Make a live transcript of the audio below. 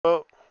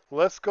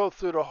let's go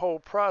through the whole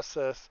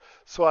process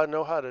so I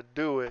know how to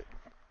do it.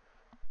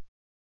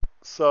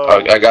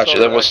 I got So you.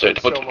 Then that I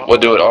can show my we'll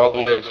do own it all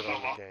people the how to way. get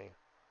on the game.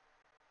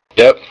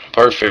 Yep,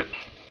 perfect.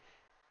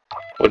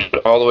 We'll do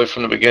it all the way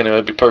from the beginning.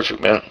 That'd be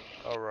perfect, man.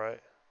 All right.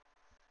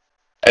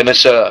 And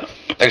it's like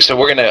I said,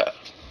 we're gonna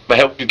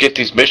help you get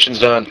these missions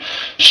done,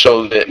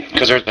 so that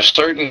because there's a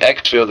certain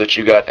exfil that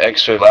you got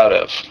exfil out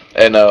of,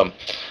 and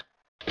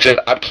said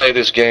I play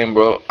this game,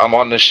 bro. I'm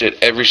on this shit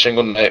every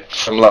single night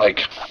from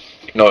like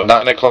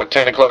 9 o'clock,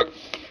 10 o'clock,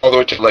 all the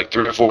way to like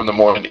 3 or 4 in the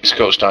morning East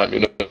Coast time.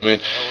 You know what I mean?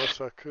 I wish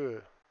I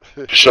could.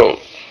 So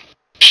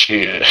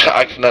shit,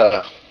 I can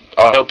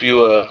I'll help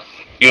you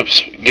you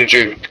get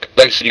your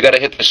like I said, you got to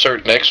hit the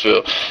certain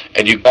exfil,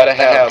 and you got to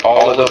have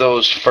all of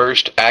those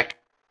first act.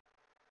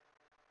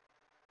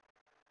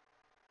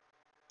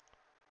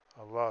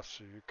 I lost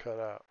you. You cut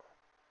out.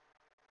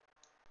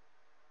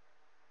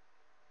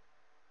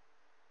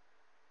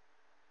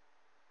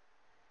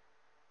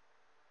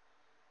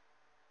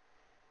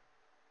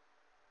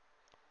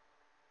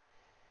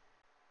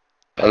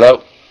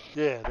 Hello.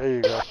 Yeah, there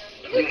you go.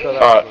 You cut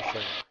All out for a right.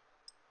 second.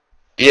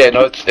 Yeah,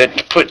 no,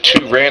 it put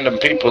two random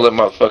people in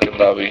my fucking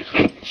lobby.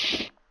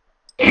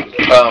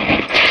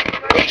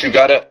 But you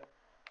gotta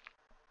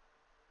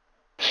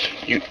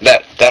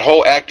that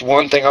whole Act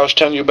One thing I was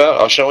telling you about,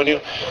 I was showing you.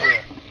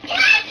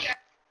 Yeah.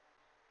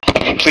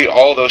 Complete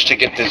all those to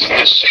get this.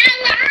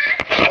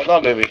 Hold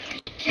on, baby.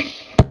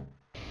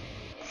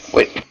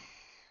 Wait.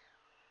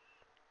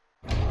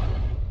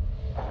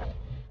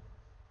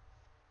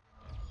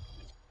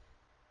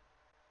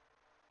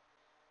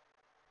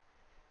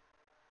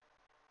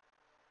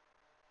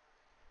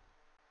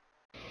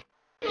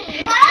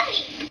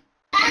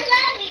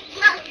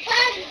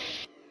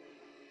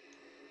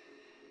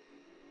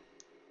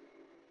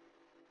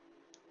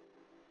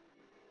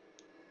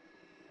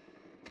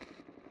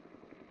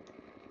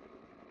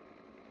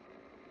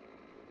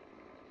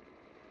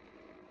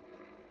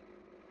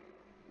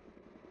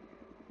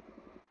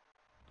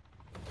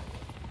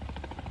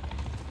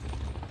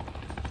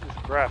 These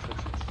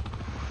graphics is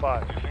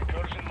fire.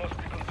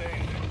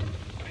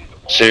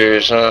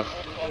 Serious, huh?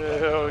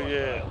 Hell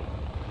yeah.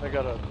 I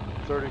got a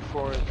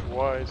 34-inch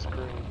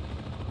widescreen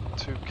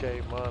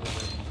 2K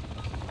monitor.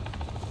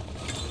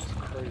 It's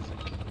crazy.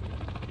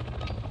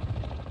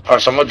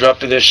 Alright, so I'm gonna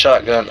drop you this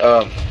shotgun.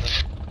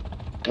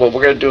 What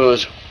we're gonna do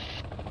is,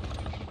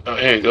 oh,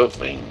 here you go.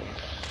 Bing.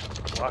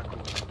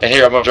 And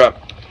here I'm gonna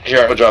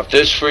drop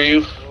this for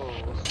you,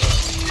 Whoa,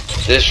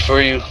 what's this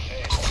for you,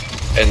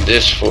 and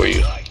this for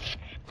you.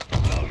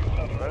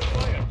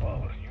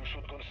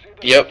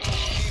 Yep.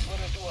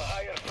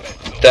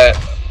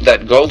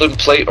 That golden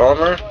plate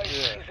armor,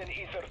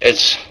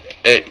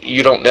 Yeah.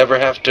 you don't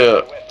have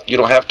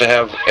to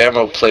have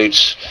ammo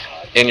plates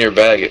in your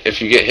bag. If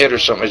you get hit or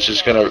something, it's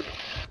just gonna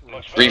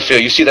refill.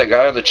 You see that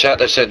guy in the chat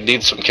that said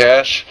need some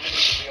cash?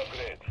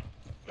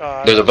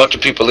 There's a bunch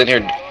of people in here.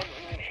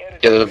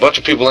 Yeah, there's a bunch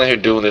of people in here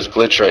doing this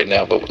glitch right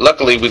now. But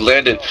luckily, we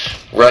landed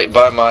right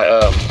by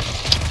my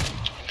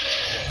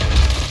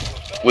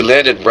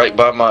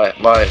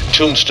my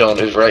tombstone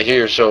is right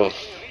here, so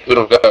we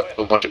don't got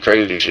a bunch of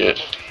crazy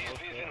shit.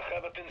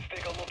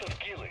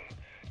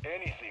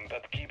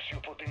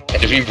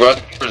 And if you run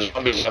for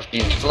zombies after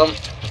you kill them,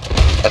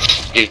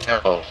 that's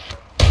ammo.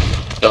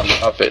 Don't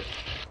drop it.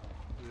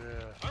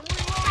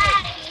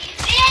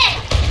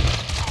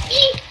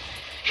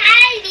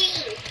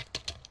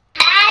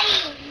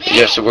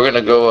 Yeah, so we're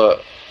gonna go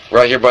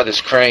right here by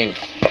this crane.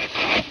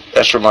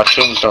 That's where my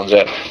tombstone's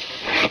at.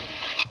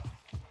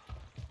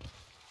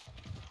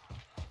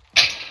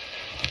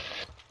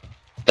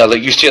 Now,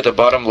 like you see at the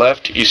bottom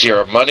left, you see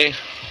our money.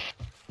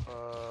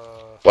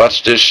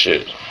 Watch this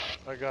shit.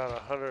 I got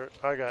 100.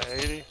 I got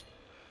 80.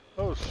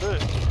 Oh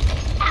shit.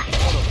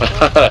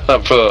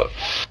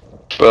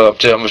 bro, I'm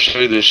gonna show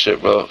you this shit,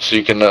 bro, so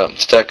you can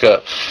stack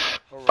up.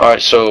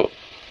 Alright, so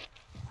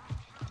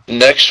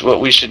next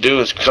what we should do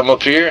is come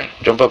up here,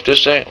 jump up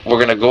this thing. We're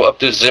gonna go up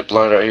this zip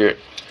line right here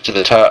to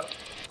the top.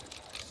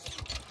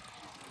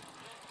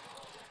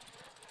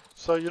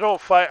 So you don't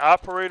fight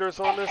operators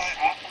on this?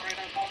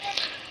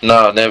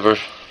 Nah, never.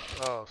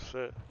 Oh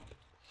shit.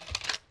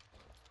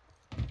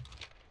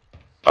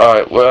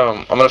 Alright, well,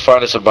 I'm gonna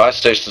find us a buy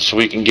station so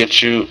we can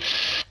get you.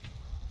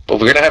 But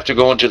we're gonna have to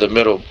go into the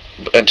middle,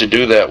 and to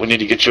do that, we need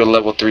to get you a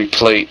level 3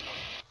 plate.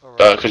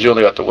 Because you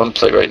only got the 1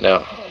 plate right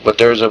now. But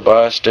there's a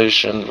buy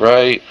station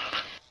right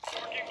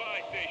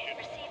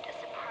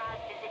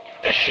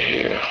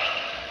here.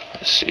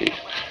 Let's see.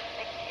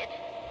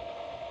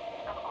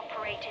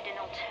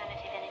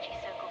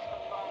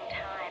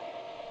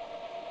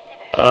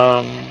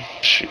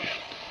 Shoot.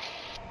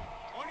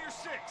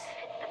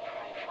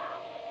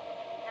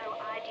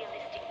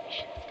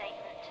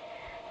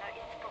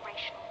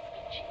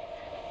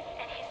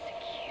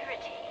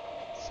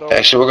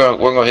 Actually,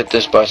 we're gonna hit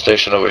this buy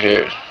station over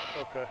here.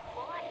 Okay.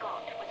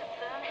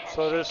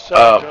 So this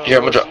shotgun, here,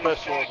 I'm gonna what's drop.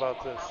 special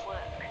about this?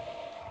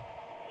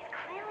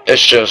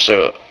 It's just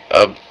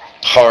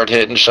hard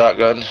hitting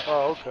shotgun.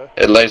 Oh, okay.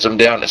 It lays them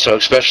down. So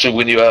especially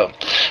when you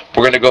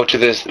we're gonna go to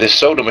this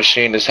soda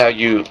machine. Is how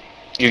you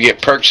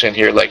get perks in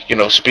here, like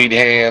speed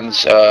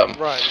hands.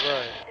 Right.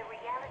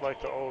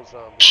 Like the old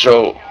zombies.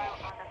 So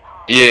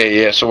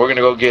yeah. So we're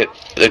gonna go get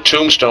the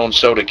tombstone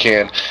soda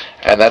can,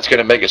 and that's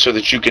gonna make it so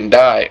that you can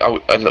die.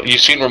 You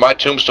seen where my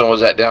tombstone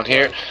was at down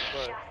here?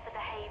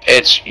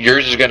 It's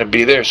yours is gonna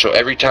be there. So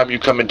every time you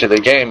come into the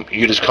game,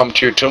 you just come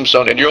to your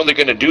tombstone, and you're only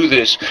gonna do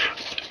this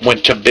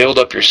to build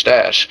up your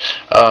stash.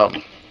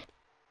 Back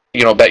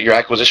your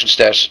acquisition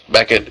stash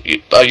back at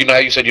how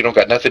you said you don't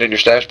got nothing in your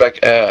stash back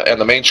on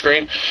the main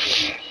screen.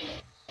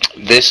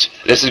 This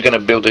is gonna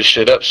build this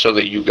shit up so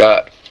that you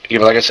got.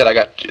 Like I said, I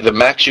got the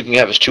max you can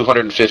have is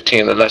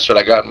 215, and that's what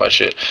I got in my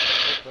shit.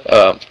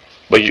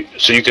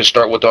 So you can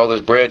start with all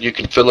this bread, you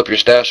can fill up your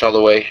stash all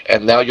the way,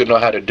 and now you'll know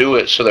how to do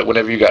it so that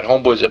whenever you got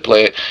homeboys that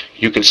play it,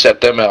 you can set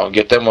them out and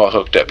get them all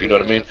hooked up. You know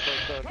what I mean?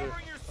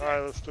 All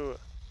right, let's do it.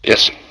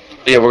 Yes.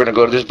 Yeah, we're gonna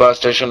go to this buy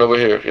station over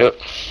here. Yep.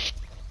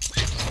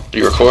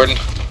 You recording?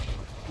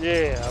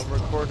 Yeah, I'm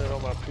recording it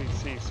on my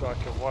PC so I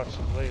can watch it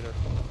later.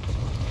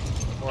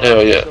 Or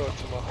Hell yeah. Show it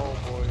to my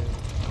homeboy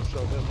and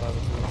show him how to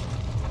do it.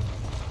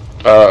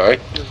 Alright.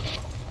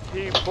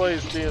 He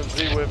plays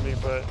DMZ with me,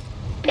 but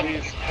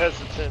he's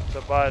hesitant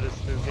to buy this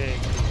new game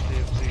because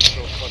DMZ is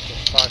so fucking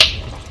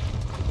toxic.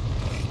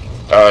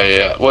 Oh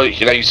yeah. Well,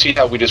 you see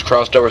how we just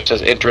crossed over. It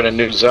says entering a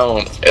new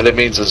zone, and that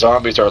means the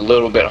zombies are a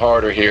little bit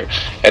harder here.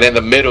 And in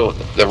the middle,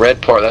 the red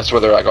part, that's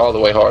where they're like all the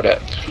way hard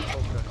at.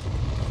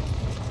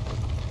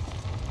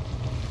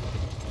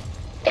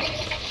 Okay.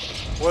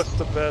 What's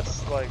the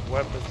best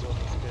weapons on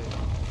this game?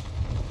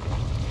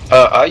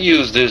 I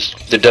use the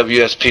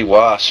WSP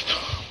Wasp.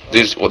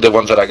 These the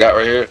ones that I got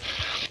right here.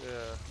 Yeah.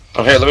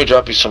 Oh, here, let me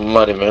drop you some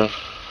money, man.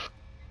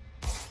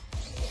 Oh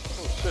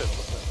shit!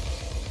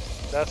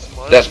 That's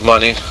money. That's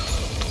money.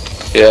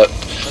 Yep. I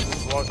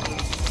just walked in.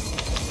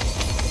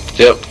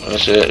 Yep.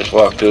 That's it. Just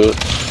walk through it.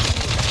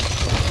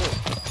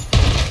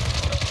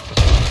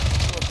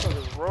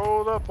 Motherfuckers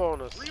rolled up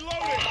on us.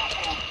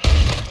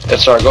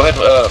 That's alright. Go ahead.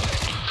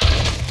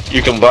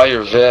 You can buy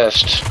your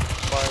vest.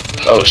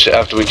 Oh shit!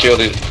 After we kill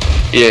these.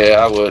 Yeah,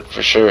 I would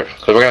for sure.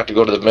 Cause we're gonna have to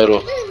go to the middle.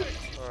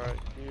 Alright,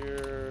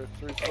 here,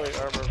 3-plate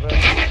armor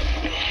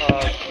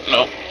vest.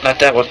 No, not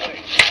that one.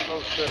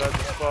 Oh shit! I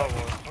just bought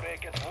one.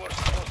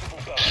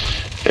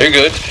 You're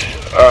good.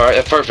 Alright,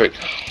 that's perfect.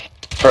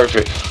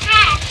 Perfect.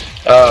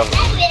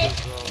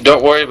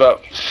 Don't worry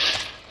about.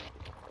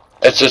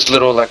 It's this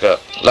little like a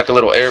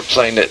little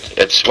airplane that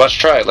it's. Watch,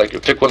 try it. Like you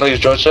pick one of these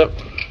joints up,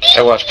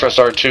 and watch press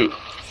R2.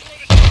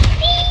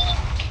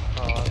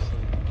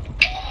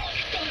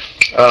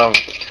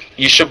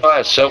 You should buy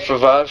a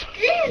self-revive,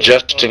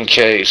 just in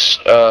case.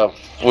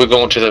 We're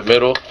going to the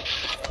middle.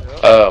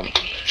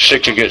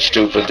 Shit could get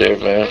stupid there,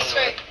 man.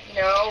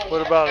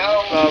 What about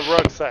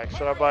rucksack?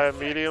 Should I buy a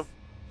medium?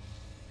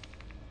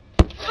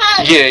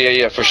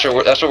 Yeah, for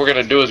sure. That's what we're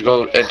gonna do is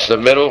go into the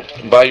middle,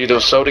 buy you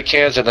those soda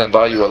cans, and then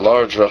buy you a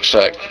large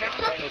rucksack.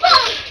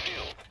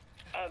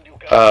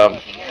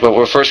 But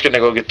we're first gonna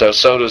go get those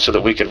sodas so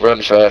that we can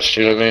run fast.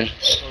 You know what I mean?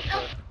 Okay.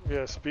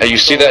 Yeah. And you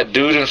see that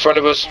dude in front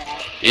of us?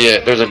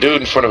 Yeah, there's a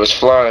dude in front of us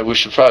flying. We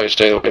should probably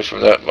stay away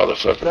from that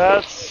motherfucker.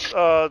 That's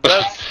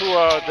who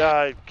I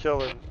died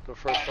killing the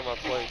first time I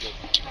played this.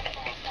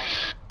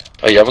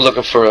 Oh yeah, I'm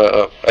looking for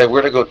hey,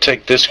 we're gonna go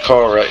take this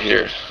car right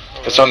here.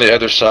 It's on the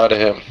other side of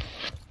him.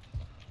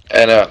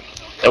 And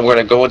we're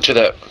gonna go into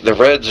the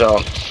red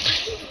zone.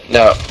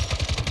 Now,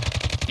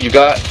 you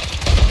got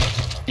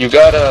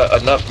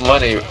enough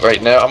money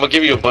right now. I'm gonna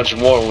give you a bunch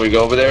more when we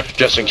go over there,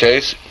 just in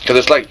case, because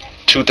it's like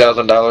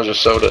 $2,000 of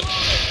soda.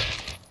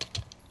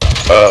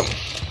 But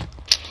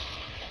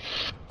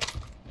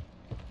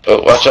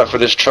watch out for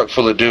this truck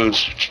full of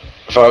dudes.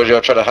 If I was you,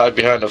 I'd try to hide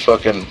behind the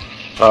fucking.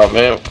 Oh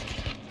man.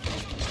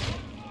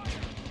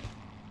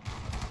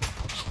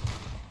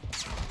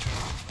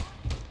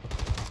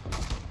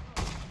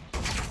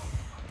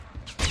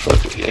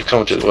 Look, they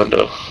come to the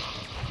window.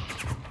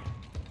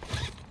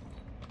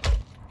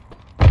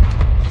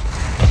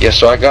 Yeah,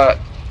 so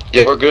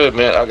yeah, we're good,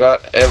 man. I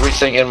got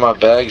everything in my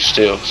bag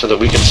still, so that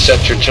we can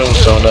set your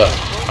tombstone up.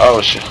 Oh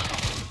shit!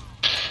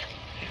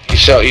 You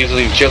see how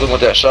easily you kill him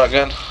with that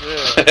shotgun?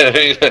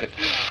 Yeah.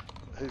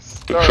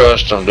 You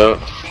crushed him, dude.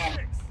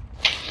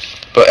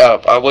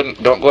 But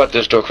don't go out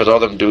this door because all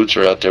them dudes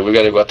are out there. We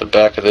gotta go out the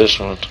back of this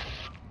one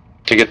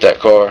to get that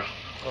car.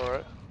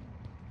 Alright.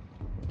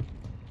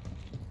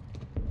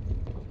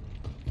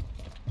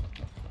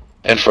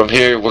 And from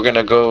here, we're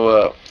gonna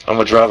go. I'm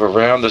gonna drive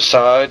around the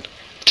side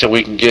till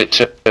we can get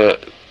to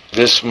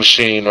this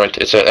machine right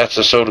there. That's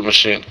the soda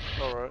machine.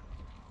 Alright.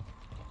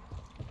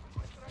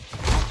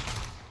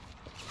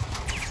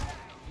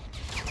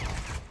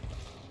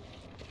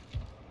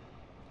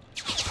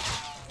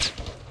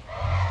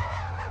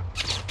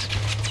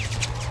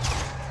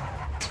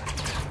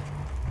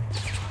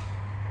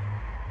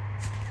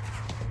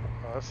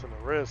 Oh, that's in the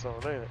red zone,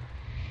 ain't it?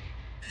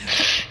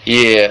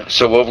 Yeah.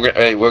 So what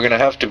we're gonna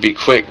have to be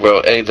quick,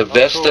 bro. Hey, the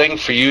best thing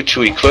for you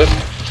to equip.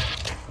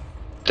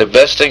 the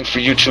best thing for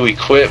you to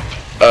equip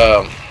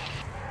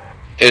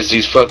is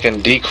these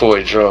fucking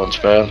decoy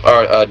drones, man,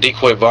 or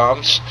decoy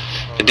bombs,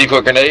 the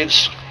decoy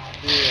grenades.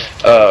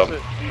 Yeah.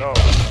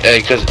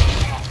 Hey, cause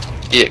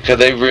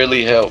they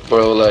really help,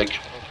 bro. Like,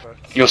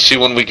 you'll see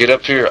when we get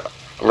up here,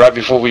 right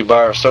before we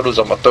buy our sodas,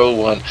 I'm gonna throw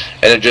one,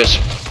 and it just,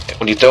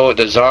 when you throw it,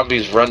 the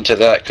zombies run to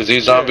that, cause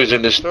these zombies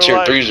in this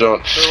tier 3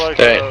 zone,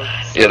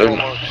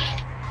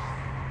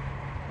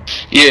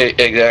 yeah,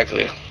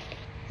 exactly.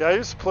 Yeah, I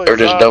used to play. They're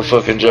just no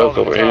fucking joke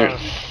over here.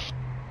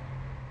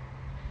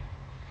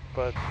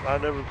 But I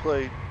never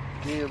played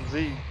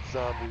DMZ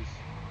zombies.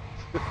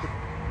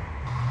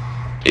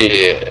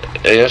 Yeah,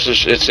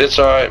 it's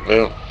alright,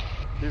 man.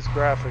 These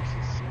graphics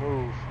is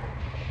smooth.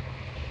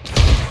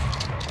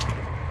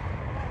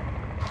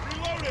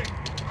 Reloading.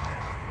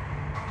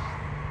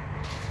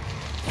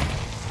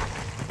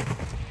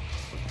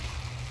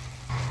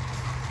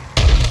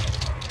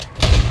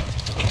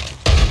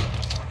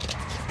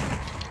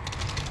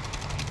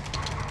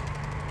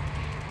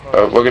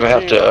 We're gonna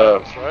have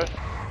to, right?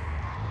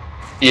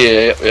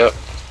 Yeah, yep.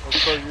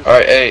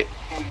 Alright, hey.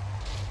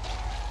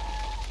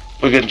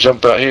 We can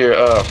jump out here,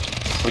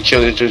 we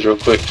kill these dudes real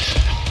quick.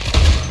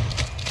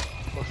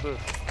 What's this?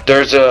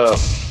 There's a...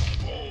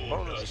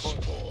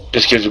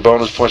 This gives you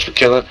bonus points for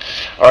killing.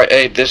 Alright,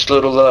 hey, this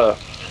little,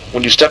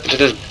 when you step into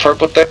this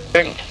purple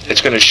thing,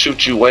 it's gonna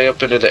shoot you way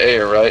up into the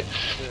air, right?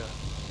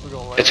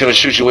 Yeah. It's gonna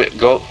shoot you way,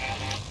 go...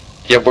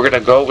 Yeah, we're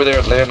gonna go over there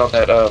and land on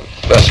that,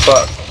 that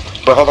spot.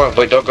 But hold on,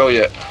 wait, don't go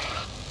yet.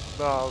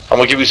 No, I'm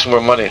gonna give you some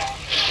more money.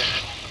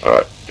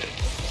 Alright.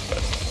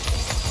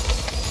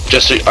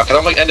 Just so, I can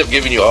only end up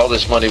giving you all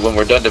this money when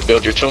we're done to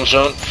build your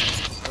tombstone.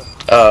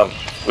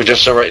 We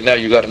just so right now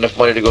you got enough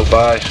money to go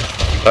buy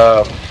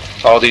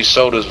all these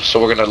sodas. So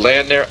we're gonna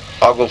land there.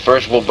 I'll go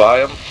first. We'll buy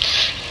them,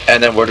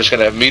 and then we're just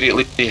gonna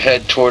immediately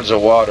head towards the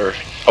water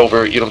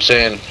over. You know what I'm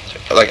saying?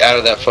 Like out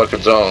of that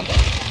fucking zone.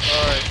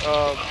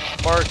 Alright.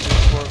 Mark it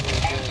for me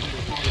again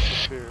because it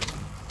disappeared.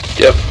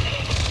 Yep.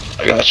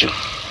 I got you.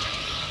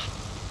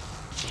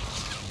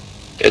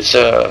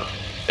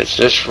 It's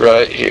this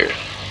right here.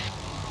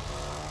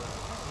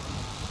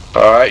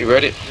 Alright, you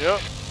ready?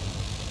 Yep.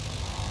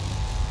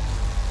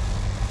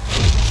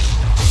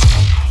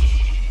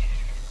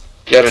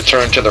 You gotta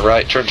turn to the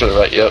right,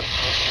 yep.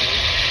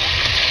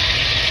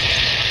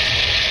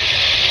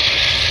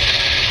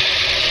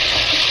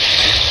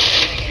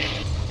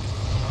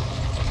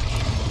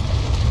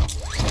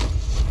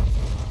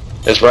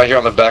 It's right here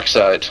on the back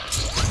side.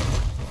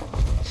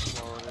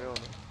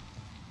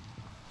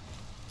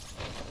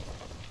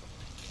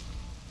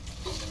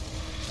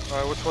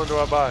 Alright, which one do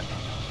I buy?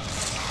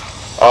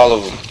 All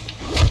of them.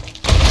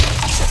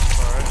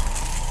 Alright.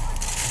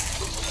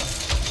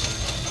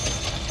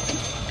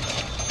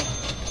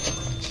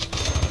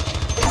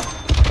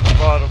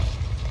 Bottom.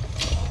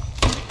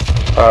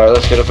 Alright,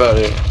 let's get up out of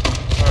here.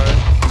 Alright.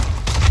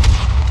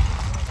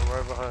 I'm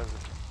right behind you.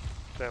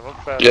 Damn, I'm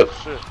fast Yep. as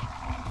shit.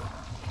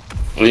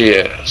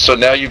 Yeah, so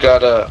now you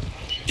got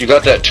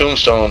that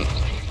tombstone.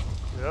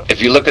 Yep.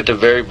 If you look at the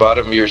very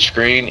bottom of your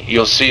screen,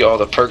 you'll see all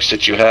the perks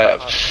that you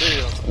have. I see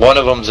 'em. One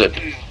of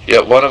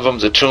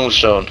them's a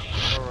tombstone.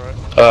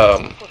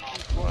 Alright.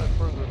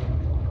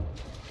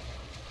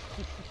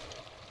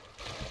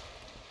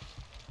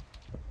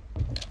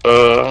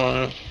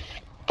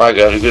 I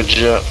got a good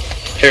jump.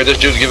 Here, this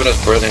dude's giving us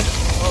breathing.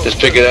 Oh, just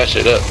pick that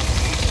shit up.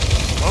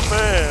 My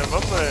man. Oh,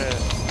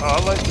 I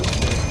like this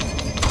shit.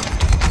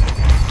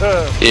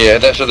 Yeah,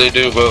 that's what they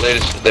do, bro.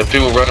 The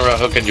people run around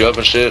hooking you up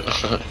and shit.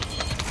 How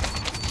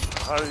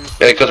do you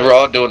Yeah, because we're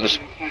all doing this.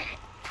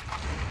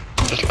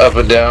 Just up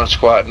and down,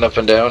 squatting up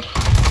and down.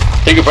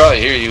 He can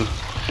probably hear you.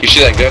 You see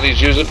that gun he's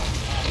using?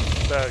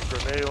 that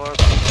grenade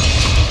launcher?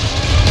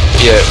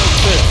 Yeah.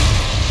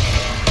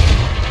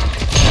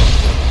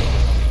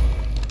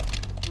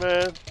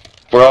 Man.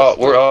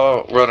 We're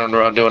all running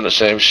around doing the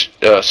same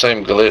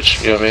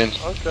glitch. You know what I mean?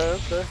 Okay.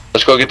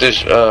 Let's go get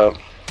this. I'm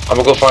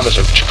gonna go find us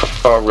a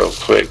car real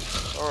quick.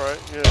 All right.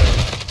 Yeah.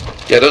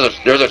 Yeah,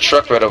 there's a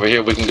truck right over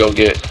here we can go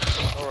get.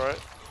 All right.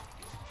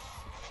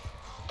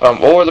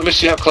 Or let me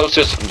see how close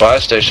this buy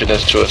station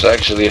is to us.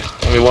 Actually,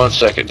 give me 1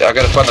 second. I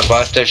gotta find the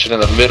buy station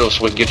in the middle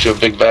so we can get you a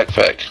big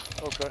backpack.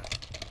 Okay.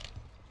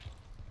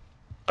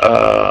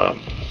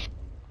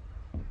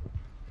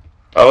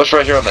 Oh, it's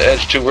right here on the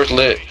edge too. Where's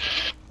lit?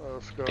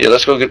 Let's go. Yeah,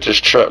 let's go get this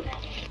truck.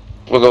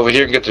 We'll go over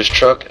here and get this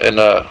truck, and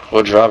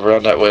we'll drive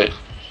around that way.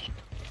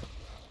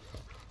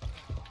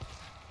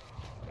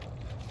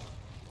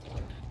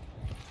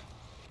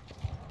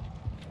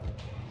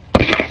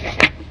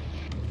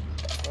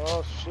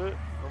 Oh shit!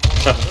 I'm on the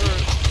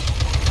turret.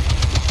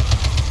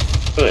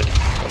 Good.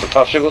 On the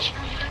popsicles?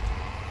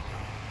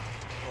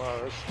 Wow,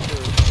 that's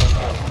good.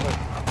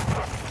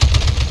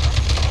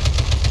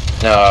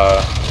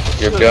 Nah,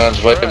 your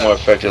gun's way more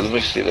effective. Let me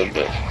see that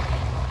bit.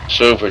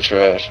 Super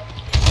trash.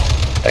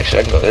 Actually,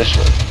 I can go this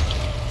way.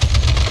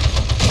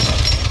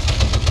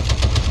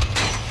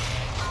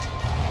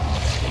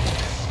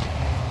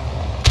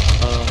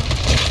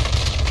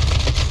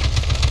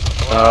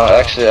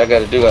 Actually, I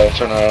gotta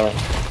turn around.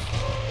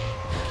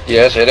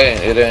 Yes, it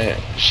ain't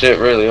shit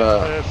really,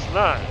 huh? It's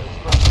not.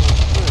 It's not shit.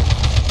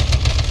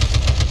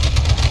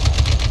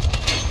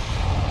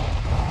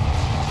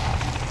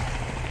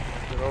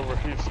 It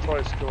overheats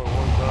twice, killing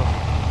one zombie.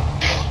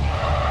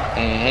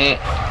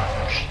 Mm-hmm.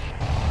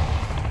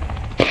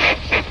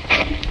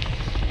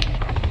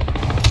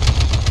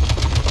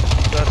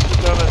 That's the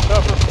done it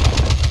tougher.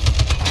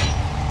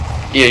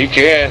 Yeah, you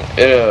can.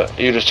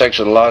 You just takes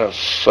a lot of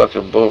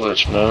fucking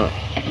bullets, man.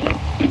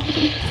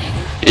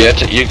 Yeah,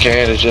 you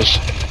can.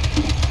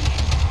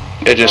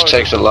 It just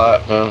takes a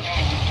lot, man.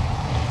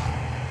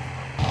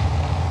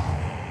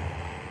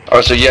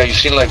 Alright, so yeah, you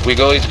seen like we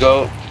always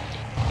go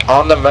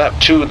on the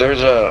map too. There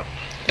is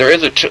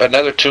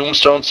another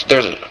tombstone.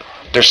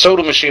 There's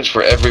soda machines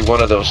for every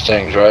one of those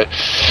things, right?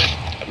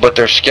 But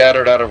they're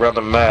scattered out around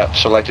the map.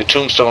 So like the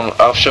tombstone,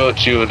 I'll show it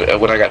to you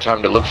when I got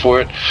time to look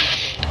for it.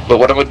 But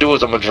what I'm gonna do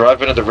is I'm gonna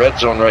drive into the red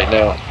zone right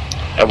now,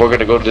 and we're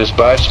gonna go to this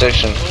buy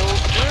station.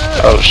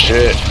 Oh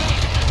shit!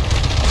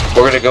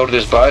 We're gonna go to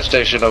this buy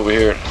station over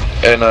here,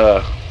 and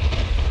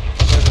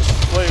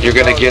you're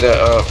gonna get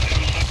a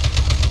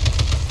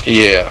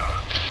yeah.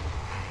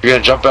 You're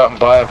gonna jump out and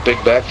buy a big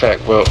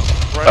backpack, bro.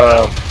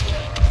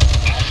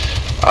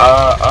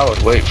 I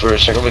would wait for a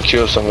second. I'm gonna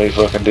kill some of these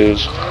fucking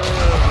dudes.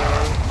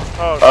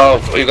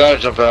 Oh, we gotta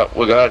jump out.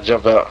 We gotta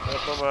jump out.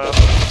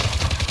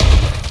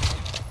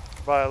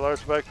 Buy a large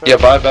backpack? Yeah,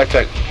 buy a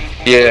backpack.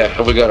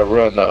 Yeah, we gotta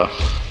run though.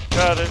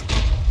 Got it.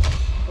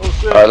 Oh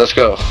shit. Alright, let's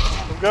go.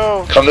 Let's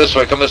go. Come this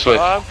way, come this way.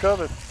 I'm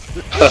coming.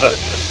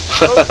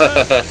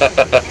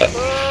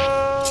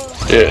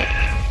 Yeah,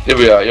 you'll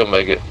be alright, you'll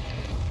make it.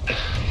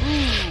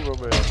 Ooh,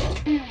 man.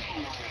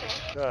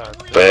 God.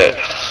 Bad.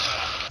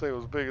 This thing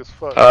was big as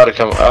fuck. I oughta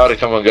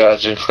come and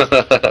got you.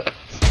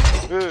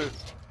 You'd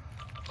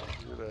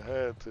have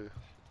had to.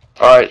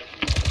 Alright,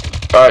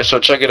 so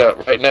check it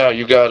out. Right now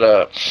you got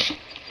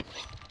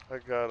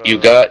you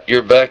got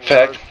your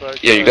backpack.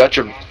 Yeah, you got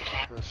your a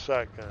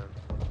shotgun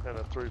and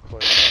a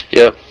 3-plate.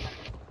 Yep.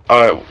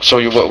 Alright, so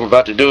what we're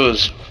about to do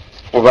is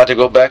we're about to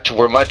go back to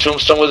where my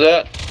tombstone was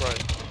at.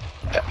 Right.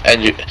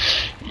 And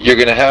you're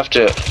gonna have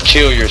to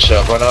kill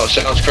yourself. I know it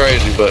sounds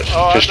crazy, but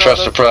just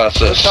trust the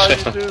process.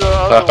 That's how you do the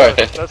other one.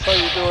 That's how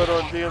you do it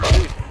on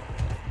DMZ.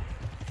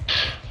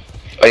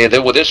 Oh yeah,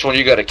 with this one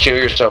you gotta kill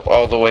yourself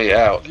all the way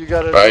out. You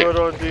gotta right? do it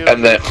on DMZ.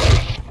 And then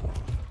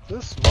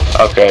this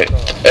okay.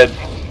 And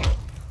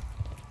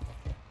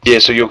yeah,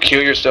 so you'll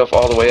kill yourself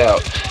all the way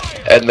out.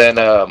 And then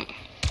I'm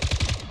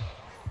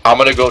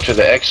gonna go to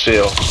the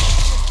exfil.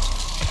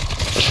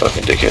 This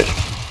fucking dickhead.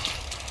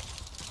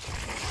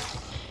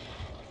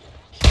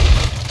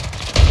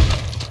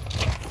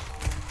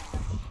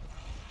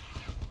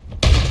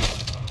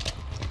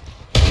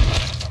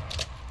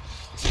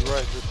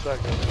 Right, this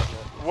second, isn't it?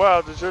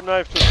 Wow, does your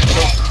knife just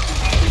go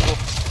through people?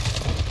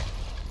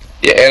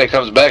 Yeah, and it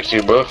comes back to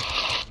you, bro.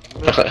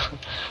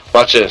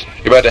 Watch this.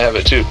 You're about to have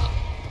it too.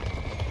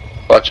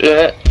 Watch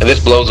it. And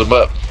this blows them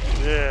up.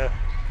 Yeah.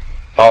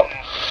 All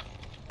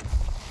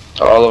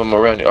of them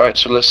around you. Alright,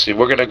 so let's see.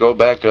 We're gonna go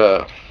back,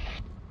 we're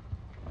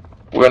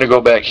gonna go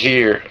back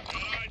here.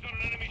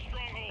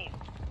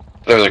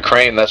 There's a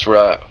crane, that's where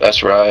I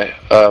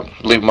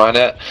leave mine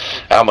at.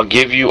 I'm gonna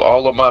give you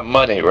all of my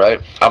money, right?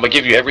 I'm gonna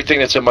give you everything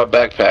that's in my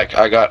backpack.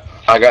 I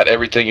got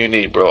everything you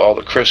need, bro. All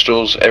the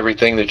crystals,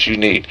 everything that you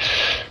need.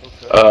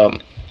 Okay.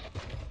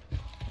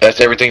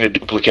 That's everything to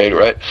duplicate,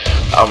 right?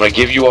 I'm gonna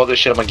give you all this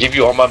shit. I'm gonna give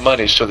you all my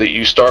money so that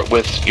you start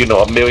with, you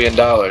know, $1 million.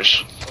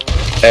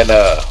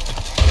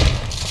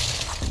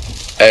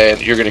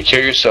 And you're gonna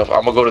kill yourself.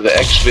 I'm gonna go to the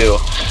exfil,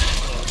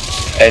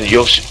 and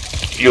you'll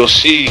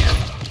see.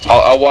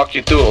 I'll walk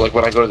you through it. Like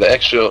when I go to the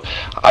exfil,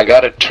 I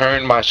gotta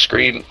turn my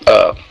screen.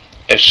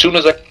 As soon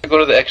as I go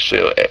to the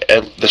exfil,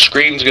 the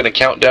screen's gonna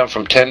count down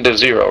from 10 to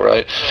 0,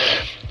 right?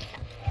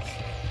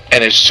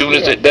 And as soon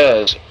as it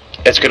does,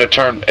 it's gonna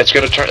turn.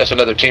 That's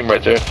another team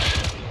right there.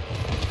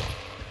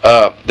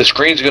 The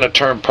screen's gonna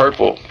turn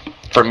purple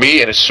for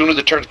me, and as soon as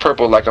it turns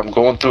purple, like I'm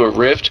going through a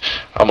rift,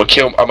 I'm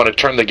gonna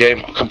turn the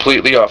game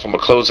completely off. I'm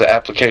gonna close the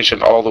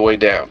application all the way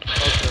down,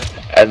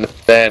 and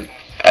then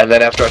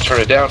after I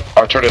turn it down,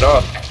 I'll turn it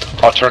off.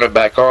 I'll turn it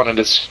back on, and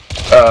it's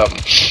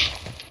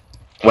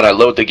when I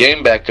load the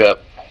game back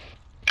up,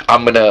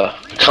 I'm gonna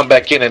come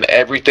back in, and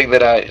everything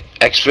that I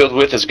exfilled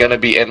with is gonna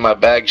be in my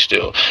bag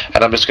still,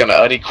 and I'm just gonna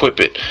unequip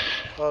it.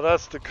 Oh,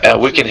 that's the Koshi,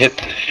 and we can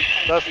hit.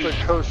 That's the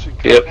Koshi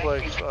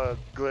complex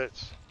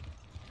glitch.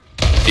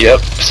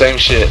 Yep, same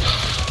shit.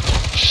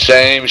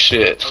 Same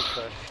shit.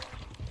 Okay.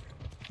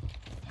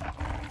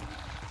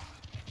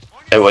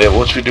 Anyway,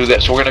 once we do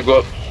that, so we're gonna go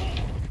up.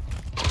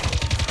 I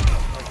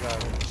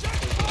got it.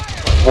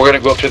 We're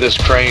gonna go up to this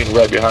crane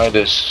right behind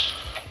us.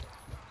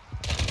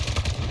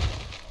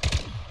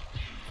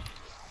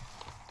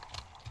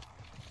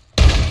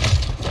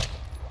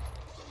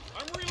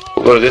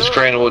 We'll go to this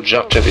crane and we'll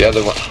jump to the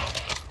other one.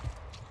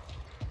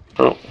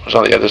 Oh, it's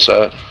on the other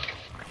side.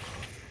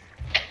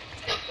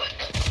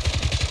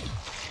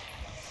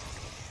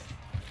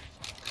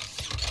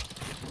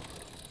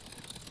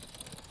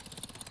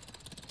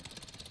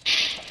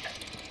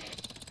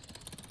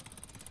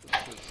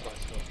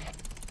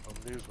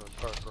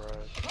 park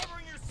garage.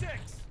 Covering your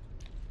six.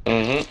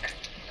 Mm-hmm.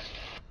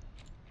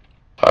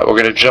 Alright, we're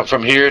gonna jump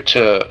from here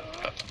to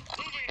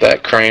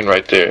that crane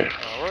right there.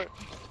 Alright.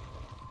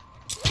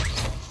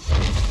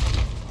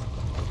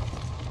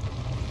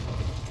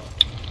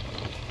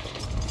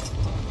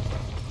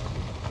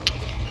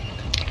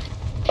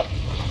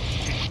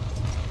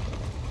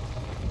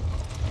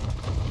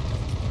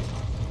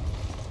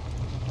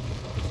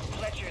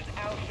 Fletcher's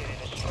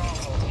outfitted a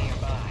stronghold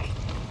nearby.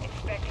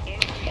 Expect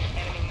increased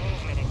enemy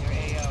movement in your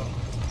AO.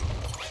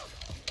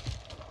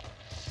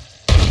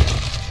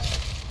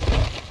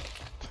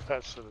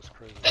 That shit is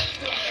crazy.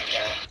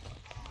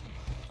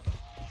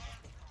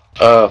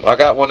 I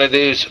got one of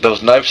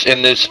those knives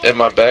in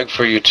my bag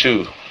for you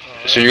too.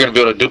 So you're gonna be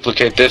able to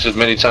duplicate this as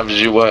many times as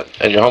you want,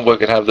 and your homeboy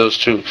can have those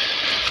too.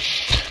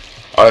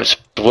 Alright, so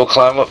we'll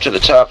climb up to the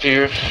top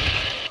here.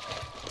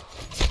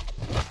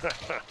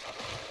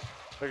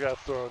 I got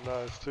throwing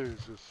knives too,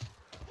 just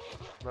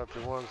not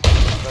the ones in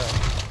the back.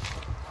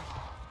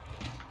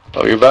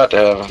 Oh, you're about to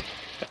have them.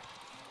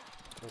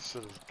 That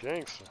shit is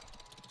gangster.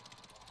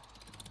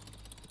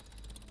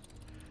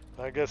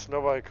 I guess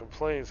nobody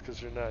complains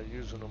because you're not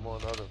using them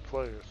on other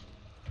players.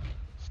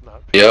 It's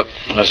not. Yep,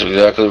 that's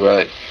exactly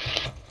right.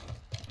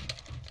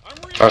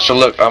 Alright, so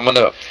look, I'm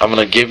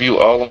gonna give you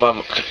all of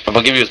I'm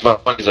gonna give you as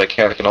much money as I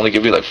can. I can only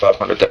give you like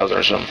 500,000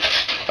 or something.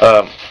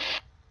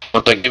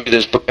 Once I give you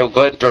this, go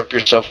ahead and drop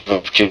yourself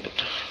a kid.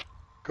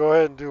 Go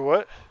ahead and do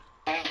what?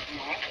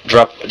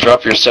 Drop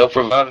yourself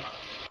revive.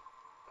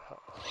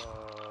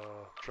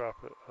 Drop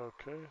it.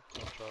 Okay, I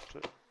dropped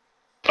it.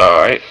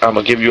 Alright, I'm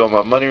gonna give you all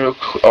my money real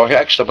quick. Oh,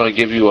 actually, I'm gonna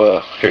give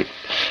you here.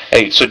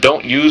 Hey, so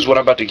don't use what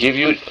I'm about to give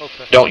you.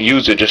 Okay. Don't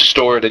use it. Just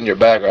store it in your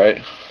bag,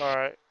 right?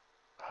 Alright.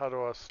 How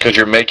do I? Because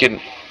you're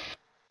making.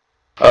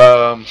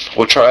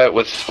 We'll try it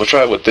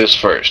with this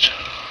first.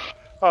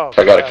 Oh.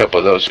 I got a couple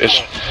of those. It's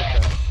Okay.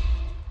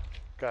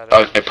 Got it.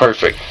 okay,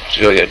 perfect.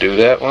 So yeah, do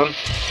that one.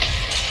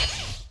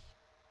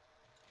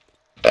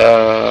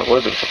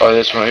 Where the? Oh,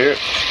 this one right here.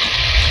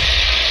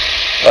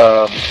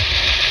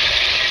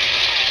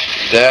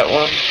 That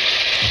one.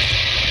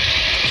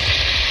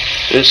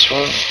 This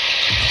one.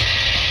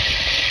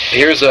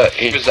 Here's that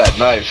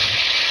knife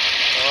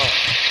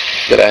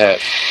that I had.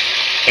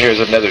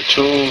 Here's another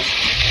tool.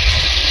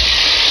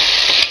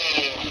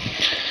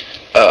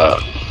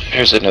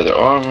 Here's another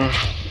armor.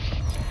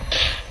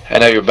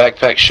 And now your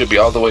backpack should be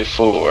all the way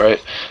full, right?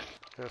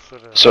 Yes,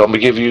 it is. So I'm gonna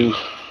give you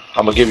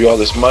all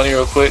this money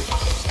real quick.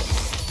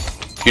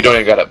 You don't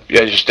even gotta.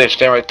 Yeah, just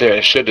stand right there.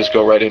 It should just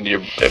go right into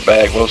your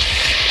bag. Most.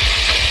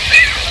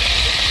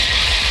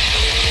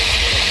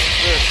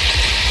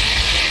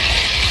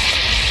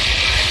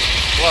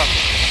 Wow.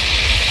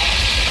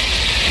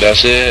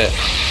 That's it.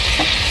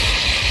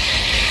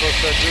 Plus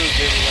that dude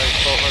gave me like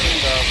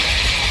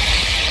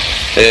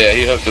 400,000. Yeah,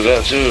 he hooked it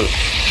up too.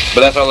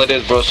 But that's all it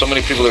is, bro. So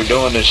many people are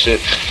doing this shit.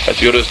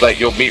 That you'll just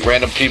you'll meet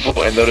random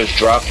people and they'll just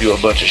drop you a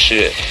bunch of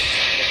shit.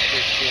 That's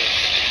good shit.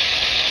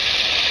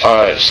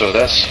 Alright, so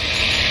that's.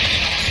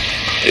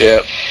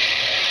 Yep.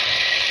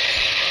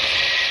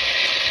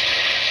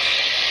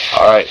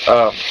 Alright,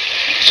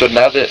 so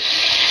now that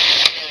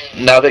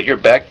your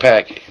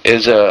backpack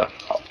is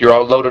you're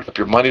all loaded up,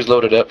 your money's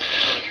loaded up.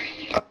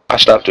 I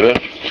stopped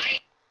it.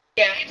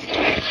 Yeah.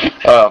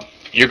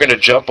 You're gonna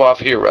jump off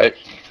here, right?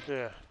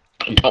 Yeah.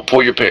 Don't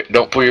pull your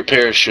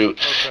parachute.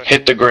 Okay.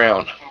 Hit the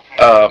ground.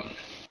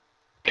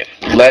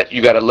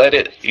 You gotta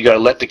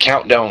let the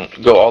countdown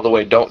go all the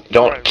way. Don't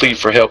Right, plead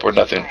for help or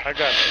nothing. I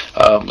got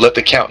it. Let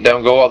the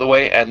countdown go all the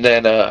way, and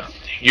then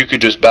you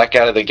could just back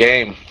out of the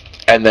game.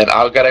 And then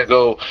I gotta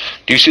go.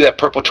 Do you see that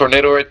purple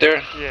tornado right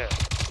there? Yeah.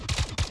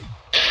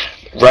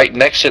 Right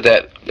next to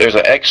that, there's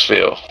an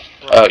exfil.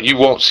 Right. You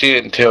won't see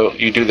it until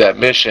you do that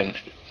mission,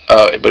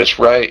 but it's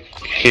right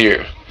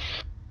here.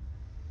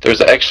 There's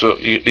the exfil.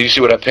 Do you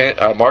see what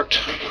I marked?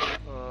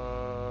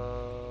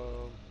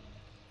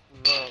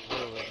 Not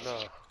really,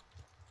 no.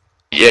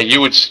 Yeah,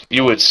 you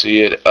would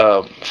see it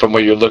from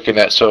where you're looking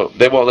at. So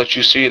they won't let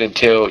you see it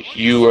until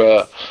you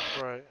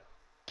Right.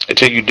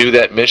 until you do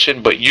that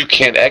mission. But you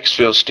can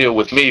exfil still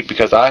with me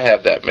because I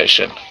have that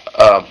mission.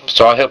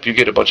 So I'll help you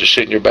get a bunch of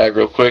shit in your bag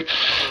real quick.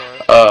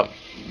 Right.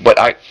 But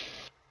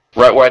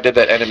right where I did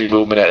that enemy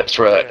movement at, that's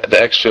where the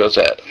exfil's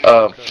at.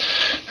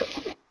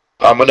 Okay.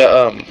 I'm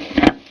gonna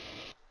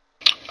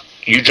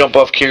you jump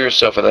off, kill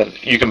yourself, and then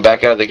you can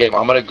back out of the game.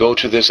 I'm gonna go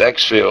to this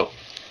exfil,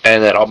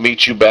 and then I'll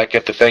meet you back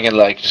at the thing in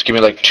just give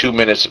me 2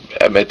 minutes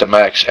at the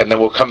max, and then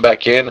we'll come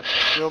back in.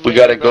 You'll We meet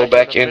gotta me go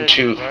back in the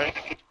into. menu,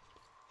 right?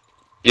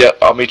 Yep,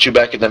 I'll meet you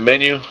back in the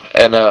menu,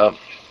 and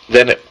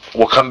then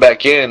we'll come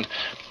back in.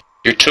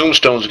 Your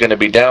tombstone's gonna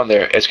be down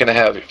there. It's gonna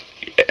have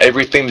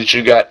everything that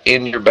you got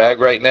in your bag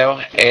right now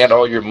and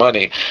all your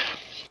money.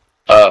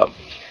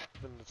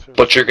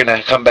 But you're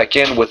gonna come back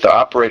in with the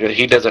operator.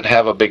 He doesn't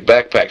have a big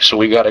backpack, so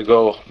we gotta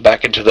go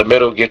back into the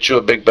middle, get you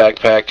a big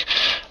backpack,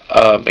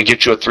 and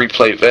get you a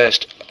 3-plate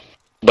vest.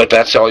 But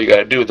that's all you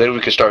gotta do. Then we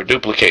can start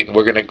duplicating.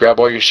 We're gonna grab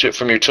all your shit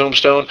from your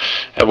tombstone,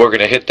 and we're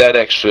gonna hit that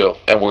exfil,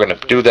 and we're gonna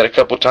do that a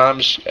couple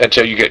times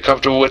until you get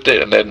comfortable with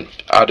it, and then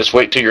I'll just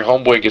wait till your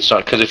homeboy gets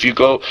on. Because if you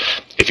go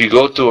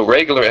through a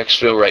regular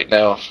exfil right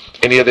now,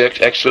 any of the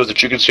exfils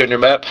that you can see on your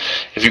map,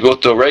 if you go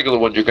through a regular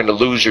one, you're gonna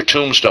lose your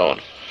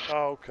tombstone.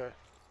 Oh, okay.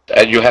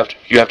 And you have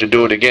to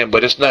do it again,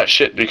 but it's not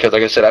shit because,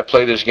 like I said, I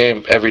play this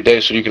game every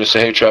day, so you can just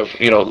say, hey, Trev,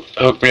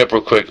 hook me up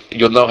real quick.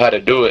 You'll know how to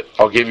do it.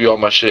 I'll give you all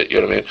my shit.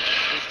 You know what I mean?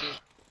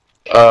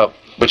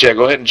 But yeah,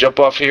 go ahead and jump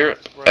off here.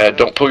 Right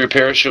Don't pull your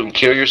parachute and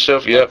kill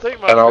yourself. I Yep.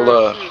 think my And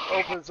parachute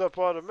opens up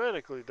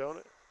automatically, don't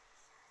it?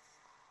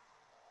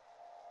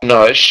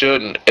 No, it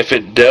shouldn't. If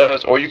it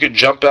does, or you could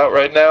jump out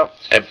right now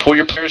and pull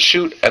your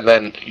parachute, and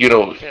then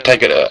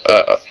take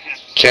it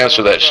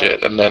cancel that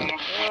shit, and then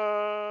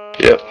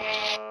yep.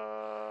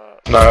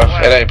 No,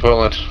 it ain't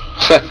pulling.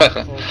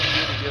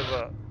 Give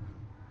up.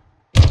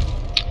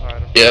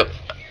 Alright, Yep.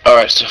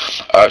 Alright,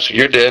 so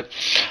you're dead.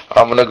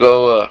 I'm gonna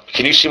go,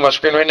 can you see my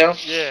screen right now?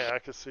 yeah, I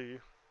can see you.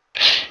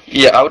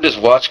 Yeah, I would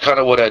just watch kind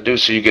of what I do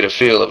so you get a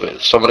feel of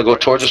it. So I'm gonna go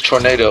towards this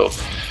tornado.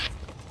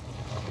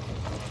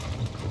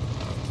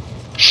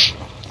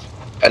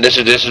 And this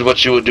is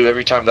what you would do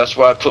every time. That's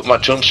why I put my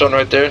tombstone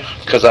right there,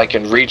 because I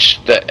can reach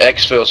the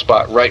exfil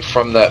spot right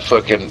from that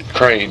fucking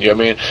crane, you know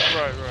what I mean?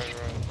 Right.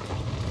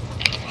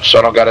 So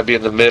I don't gotta be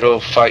in the middle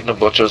fighting a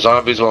bunch of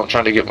zombies while I'm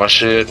trying to get my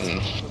shit. That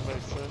makes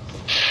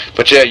sense.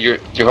 But yeah, your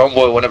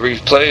homeboy, whenever he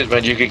plays,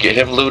 man, you could get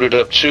him looted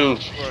up too.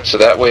 Right. So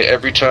that way,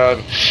 every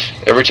time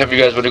you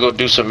guys want to go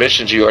do some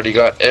missions, you already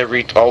got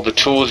all the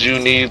tools you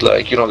need.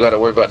 Like, you don't gotta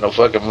worry about no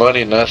fucking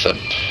money, nothing.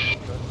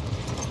 Okay.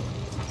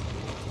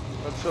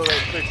 Until they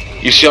fix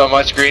it. You see on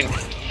my screen?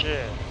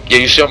 Yeah. Yeah,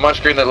 you see on my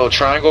screen that little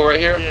triangle right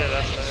here? Yeah,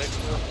 that's the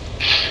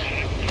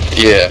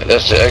exfil. Yeah,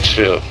 that's the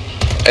exfil.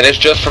 And it's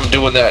just from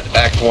doing that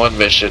Act 1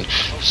 mission.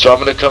 So I'm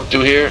gonna come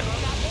through here,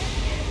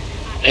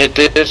 hit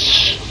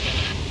this.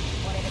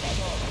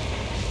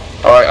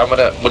 Alright,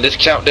 when this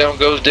countdown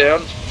goes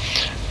down,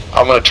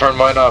 I'm gonna turn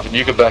mine off and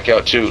you can back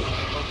out too.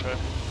 Okay.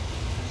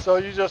 So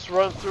you just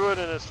run through it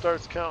and it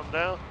starts counting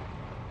down?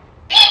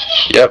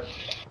 Yep.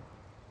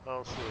 I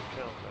don't see a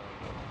countdown.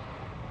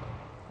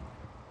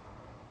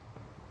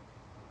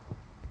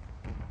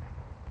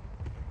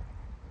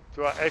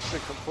 Do I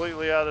exit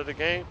completely out of the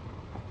game?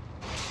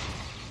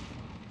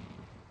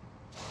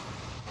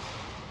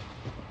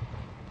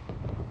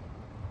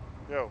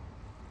 Yo.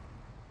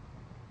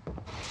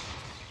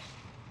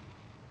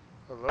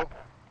 Hello?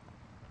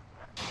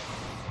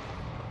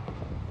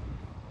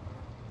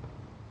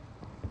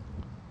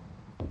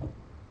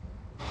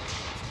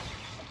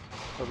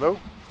 Hello?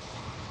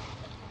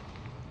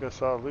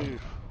 Guess I'll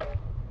leave.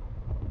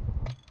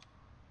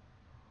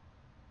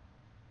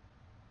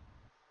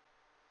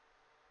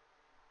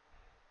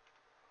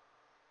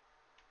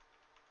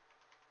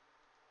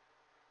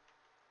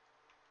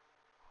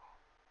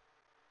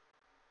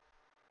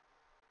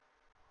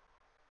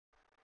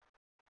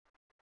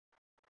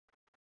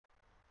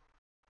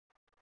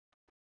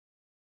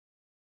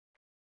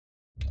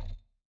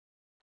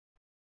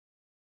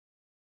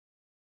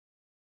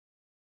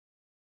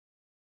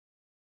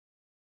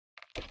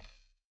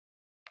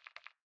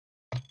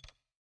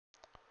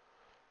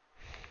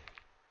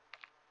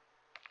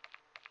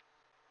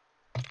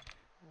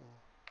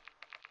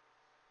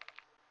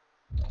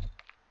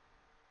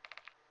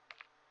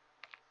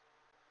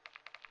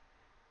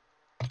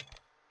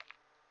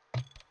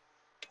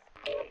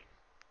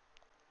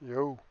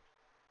 Yo.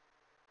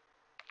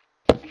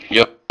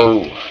 Yo.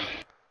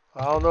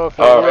 I don't know if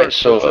it All right, worked.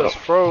 so, It just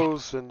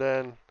froze and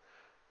then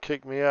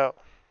kicked me out.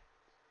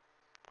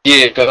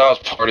 Yeah, because I was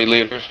party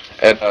leader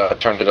and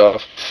turned it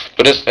off.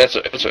 But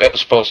it's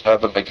supposed to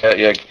happen like that.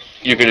 Yeah,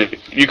 you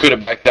could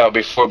have backed out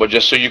before, but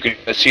just so you could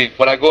see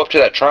when I go up to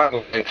that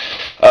triangle,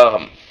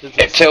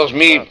 it tells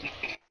me.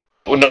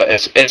 Well, no,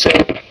 it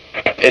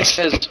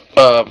says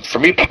for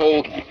me to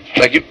hold,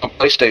 like you on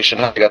PlayStation,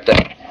 I got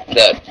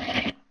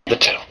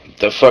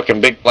the fucking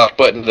big block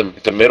button in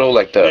the middle,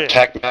 like the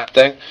attack map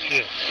thing.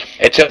 Yeah.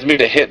 It tells me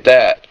to hit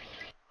that,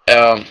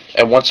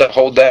 and once I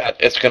hold that,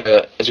 it's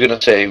gonna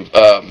say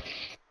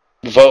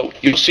vote.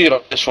 You'll see it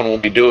on this one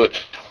when we do it.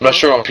 I'm not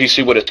sure on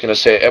PC what it's gonna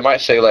say. It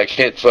might say like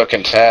hit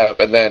fucking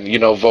tab and then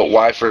vote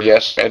Y for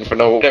yes and for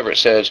no, whatever it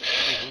says.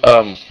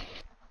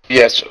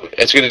 Yes,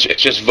 it's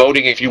just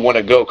voting if you want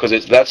to go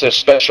because that's a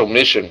special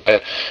mission.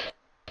 It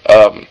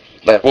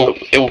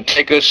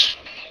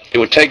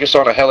would take us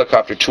on a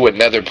helicopter to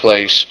another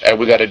place, and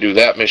we got to do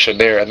that mission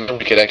there, and then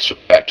we can exit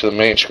back to the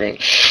main screen.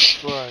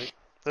 Right.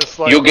 It's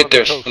like You'll get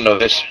there soon, though.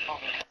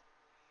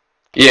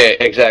 Yeah,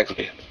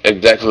 exactly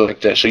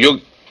like that. So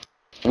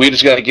we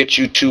just got to get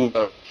you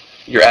to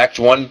your Act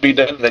 1 be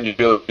done, and then you'll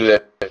be able to do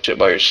that shit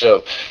by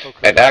yourself.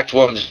 Okay. And Act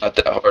 1 is not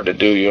that hard to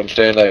do, you know what I'm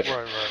saying? Like,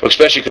 Right.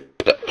 especially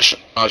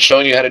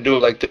showing you how to do it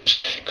like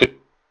this. Could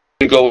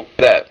go with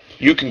that.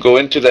 You can go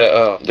into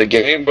the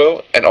game,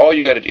 bro, and all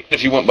you got to do,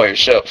 if you went by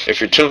yourself,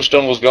 if your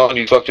tombstone was gone,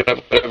 you fucked it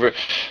up, whatever,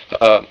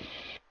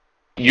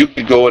 you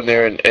could go in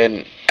there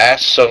and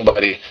ask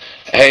somebody,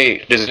 hey,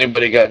 does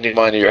anybody got any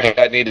money? Or hey,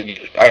 I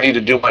need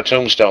to do my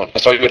tombstone.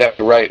 That's all you would have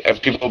to write.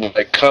 And people would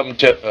like come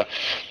to,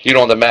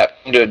 on the map,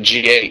 come to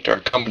G8 or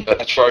come to,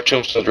 that's where our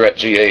tombstones are at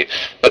G8.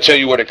 They'll tell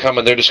you where to come,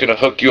 and they're just gonna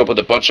hook you up with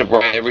a bunch of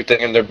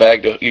everything in their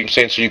bag to, you can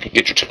say, so you can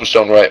get your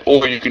tombstone right,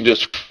 or you can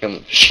just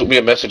shoot me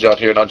a message out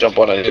here and I'll jump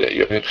on and hit it. You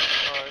know what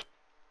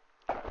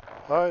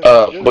I mean?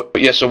 Alright.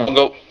 But yeah, so we'll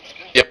go.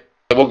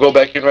 We'll go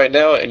back in right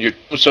now, and your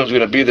tombstone's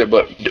going to be there,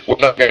 but we're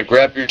not going to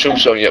grab your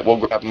tombstone yet. We'll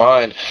grab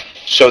mine,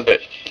 so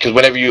that, because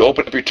whenever you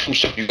open up your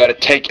tombstone, you got to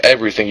take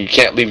everything. You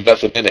can't leave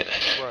nothing in it,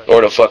 or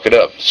it'll fuck it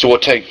up. So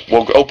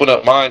we'll open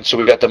up mine, so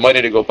we got the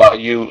money to go buy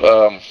you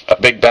a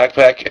big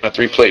backpack and a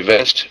 3-plate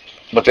vest.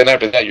 But then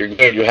after that, you're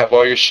good. You have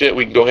all your shit.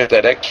 We can go hit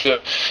that extra,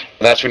 and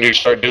that's when you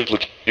start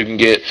duplicating. You can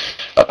get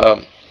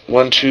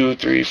 1, 2,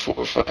 3,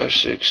 4, 5,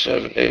 6,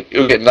 7, 8.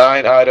 You'll get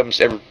 9 items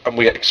every time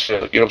we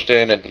extra. You know what I'm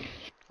saying? And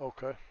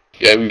okay.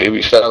 yeah,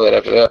 we settle it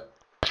after that.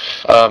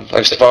 Like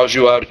I said, if I was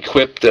you, I would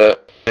equip the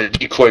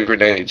decoy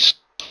grenades.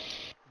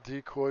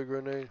 Decoy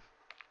grenade?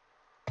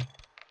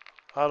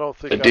 I don't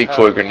think the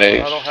decoy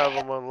grenades. I don't have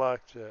them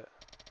unlocked yet.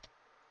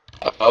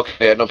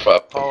 Okay, yeah, no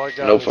problem. All I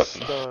got no is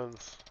problem.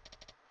 stuns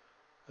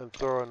and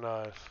throwing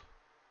knives.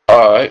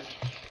 Alright.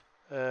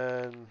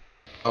 And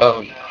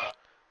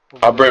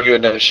I'll bring you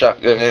another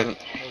shotgun in.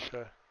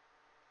 Okay.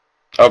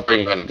 I'll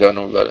bring you a gun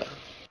over there.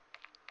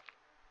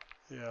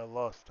 Yeah, I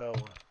lost that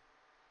one.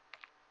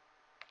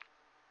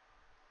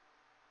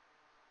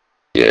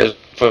 Yeah,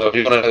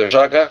 you want another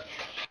shotgun?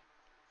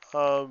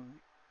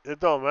 It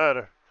don't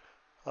matter.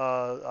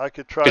 I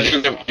could try.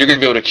 You're gonna be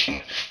able to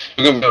keep.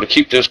 You're gonna be able to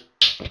keep this.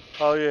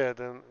 Oh yeah,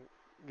 then.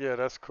 Yeah,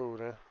 that's cool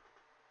then.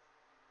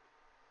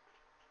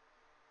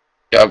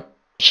 Yeah, I'll put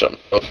something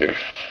up here.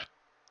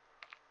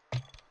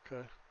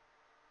 Okay.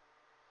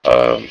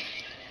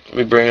 Let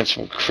me bring in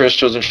some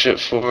crystals and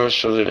shit for us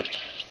so that.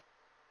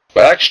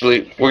 But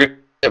actually, we're gonna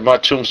get my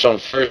tombstone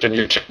first, and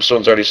your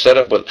tombstone's already set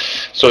up. But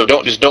so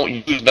don't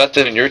use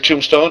nothing in your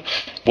tombstone.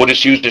 We'll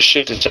just use the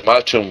shit that's in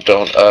my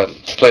tombstone to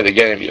play the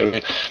game. You know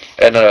what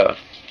I mean? And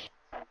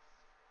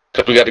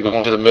cause we got to go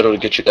into the middle to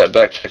get you that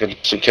backpack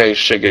in case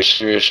shit gets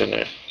serious in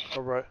there.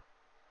 All right.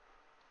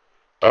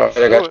 All right,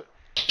 I got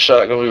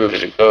shotgun. We ready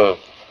to go.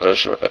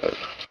 That's right.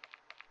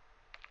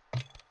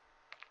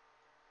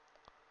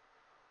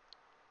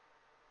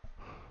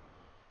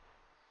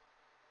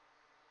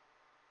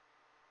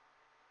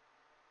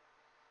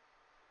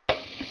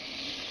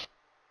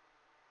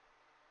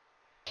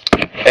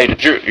 Hey,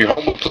 did your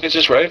homeboy play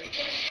this, right?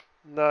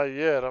 Not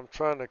yet. I'm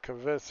trying to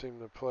convince him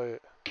to play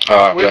it.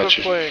 Oh, We've been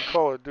gotcha. playing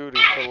Call of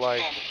Duty for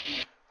like,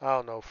 I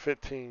don't know,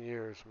 15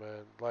 years,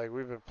 man. Like,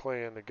 we've been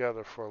playing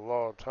together for a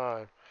long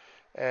time.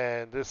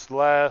 And this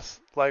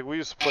last, like, we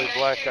used to play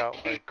Blackout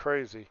like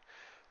crazy.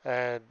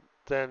 And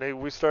then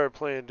we started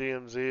playing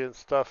DMZ and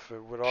stuff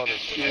with all the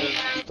cheaters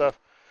and stuff.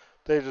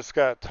 They just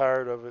got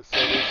tired of it, so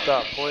they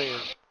stopped playing.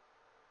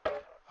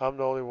 I'm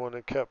the only one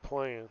that kept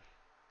playing.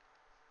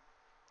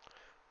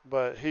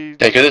 But he.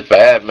 Yeah, 'cause it's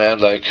bad, man.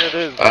 Like, it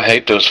is I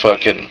hate those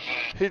fucking.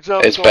 He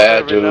jumps it's on bad,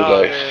 every dude. now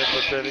Like, and then,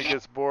 but then he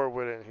gets bored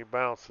with it and he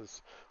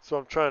bounces. So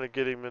I'm trying to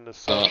get him into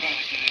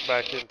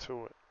back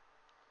into it.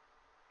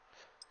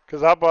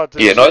 Cause I bought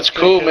this. Yeah, no, it's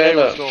cool, thinking man.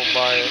 They was gonna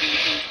buy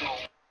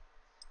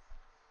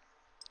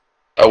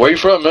it. Where you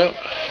from, man?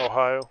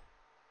 Ohio.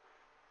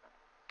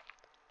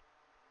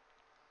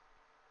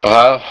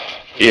 Ohio?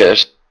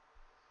 Yes.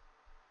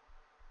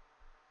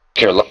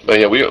 Carolina. But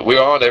yeah,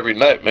 we're on every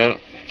night, man.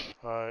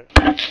 Alright.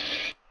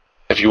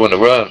 If you want to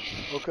run.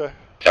 Okay.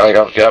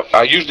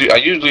 I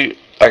usually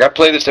like I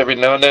play this every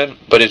now and then,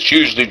 but it's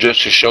usually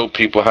just to show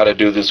people how to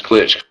do this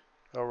glitch.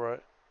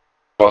 Alright.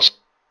 I'll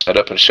set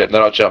up and shit, and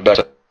then I'll jump back.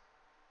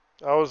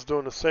 I was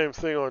doing the same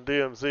thing on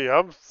DMZ.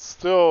 I'm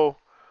still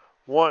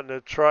wanting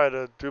to try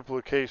the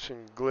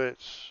duplication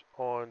glitch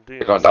on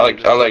DMZ I to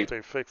see like if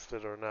they fixed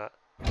it or not.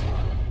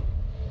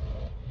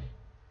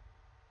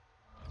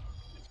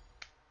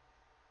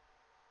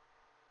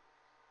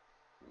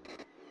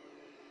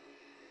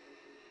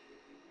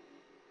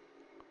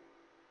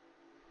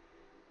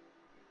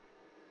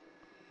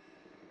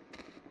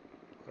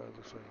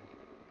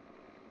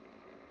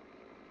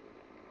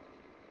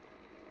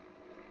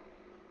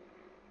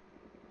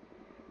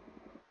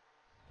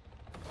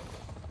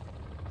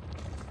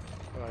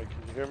 Alright, can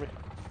you hear me?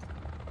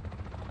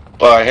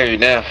 Oh, I hear you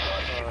now.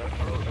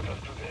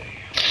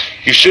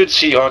 You should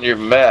see on your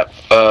map,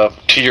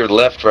 to your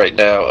left right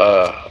now,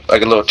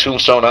 like a little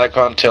tombstone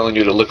icon telling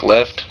you to look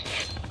left.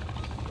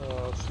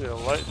 I see a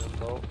lightning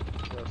bolt.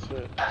 That's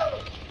it.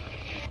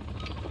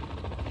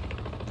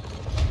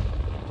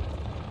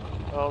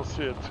 I don't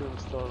see a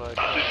tombstone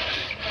icon.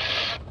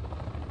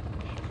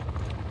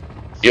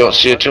 You don't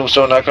see a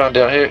tombstone icon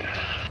down here?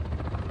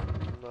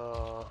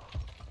 No.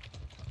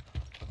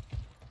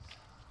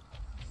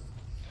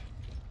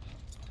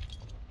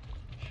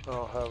 I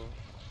don't have.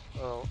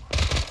 Oh,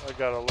 I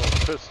got a little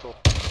pistol.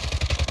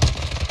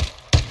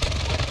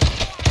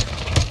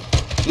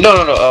 No.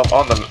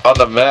 On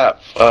the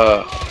map,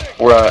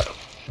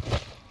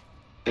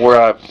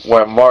 where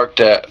I marked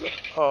at.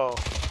 Oh.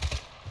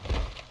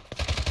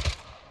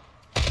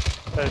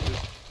 Hey,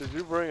 did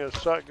you bring a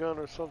shotgun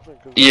or something?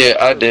 Cause Yeah,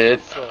 I did.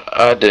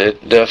 I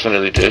did.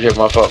 Definitely did. Here,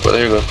 my fault, brother.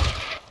 Here you go. Oh,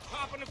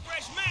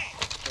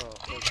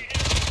 thank you.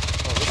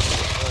 Oh,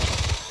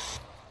 this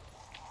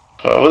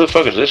is Who the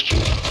fuck is this dude?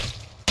 nice.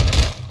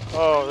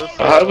 Oh, this.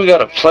 How do we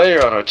got a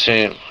player on our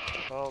team?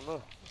 I don't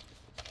know.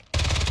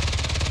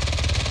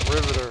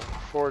 Riveter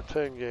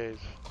 410 gauge.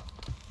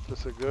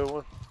 This a good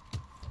one?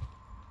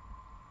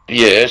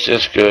 Yeah,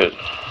 it's good.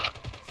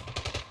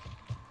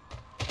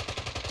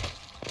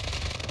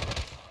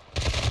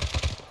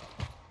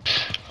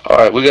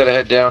 Alright, we gotta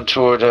head down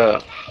toward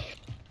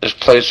this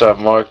place I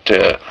marked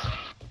at.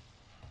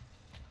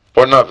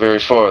 We're not very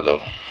far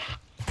though.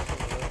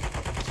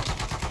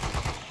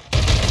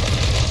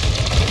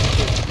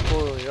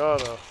 Poorly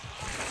auto.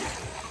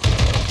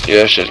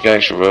 Yeah, that shit's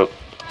gangster, bro.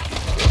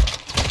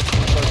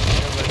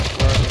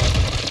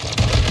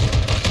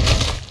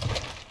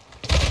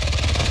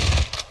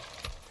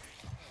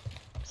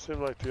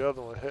 Seemed like the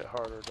other one hit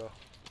harder though.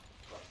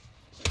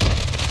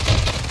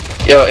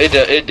 Yo,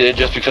 it did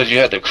just because you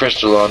had the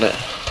crystal on it.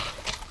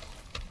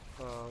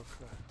 Oh,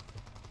 okay.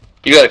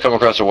 You gotta come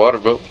across the water,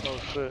 bro.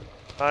 Oh shit.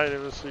 I didn't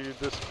even see you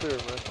disappear,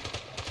 man.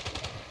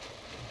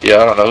 Yeah,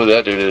 I don't know who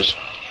that dude is.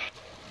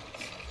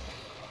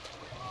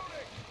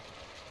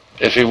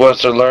 If he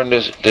wants to learn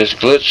this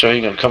glitch so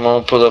he can come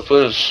on pull up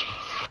with us.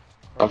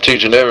 I'm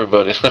teaching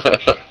everybody.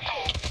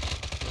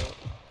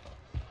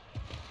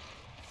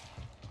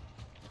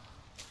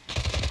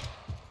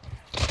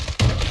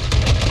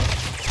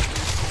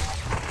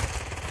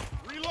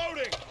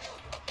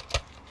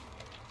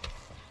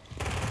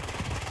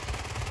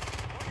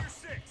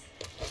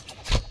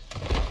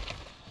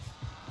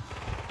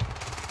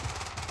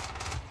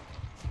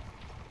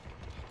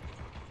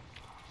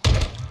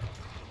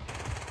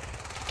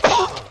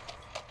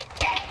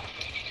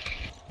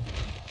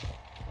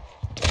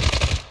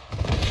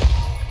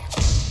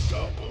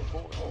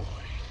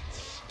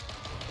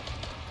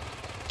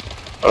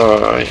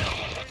 Alright.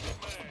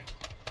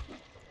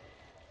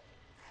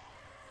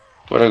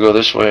 We're gonna go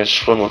this way and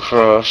swim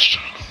across.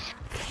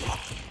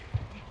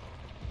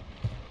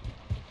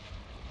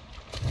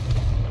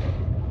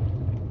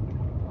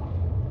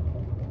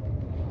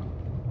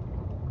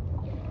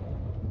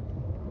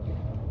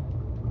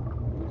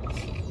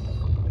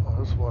 Oh,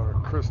 this water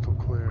crystal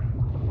clear.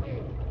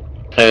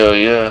 Hell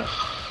yeah.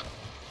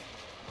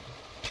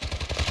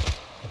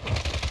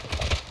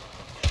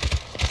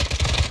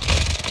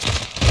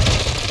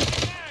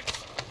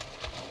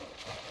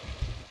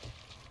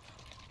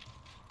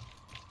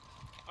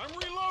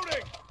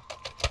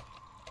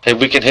 Hey,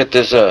 we can hit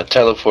this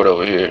teleport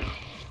over here.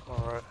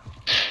 Alright.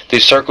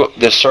 This circle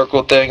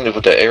thing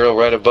with the arrow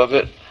right above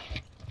it.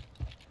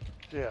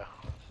 Yeah.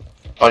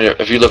 On your,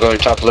 if you look on your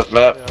top left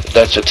map, Yeah.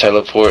 that's a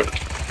teleport.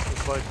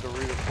 It's like the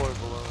redeploy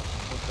balloon.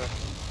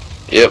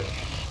 Okay. Yep.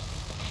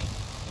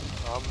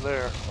 I'm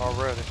there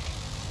already.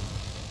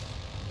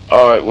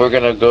 Alright, we're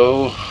gonna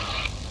go.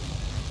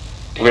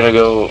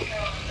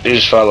 You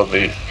just follow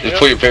me. Just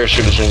pull your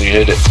parachute as soon as you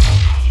hit it.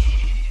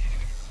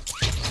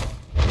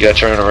 You gotta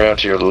turn around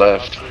to your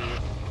left. I'll see you.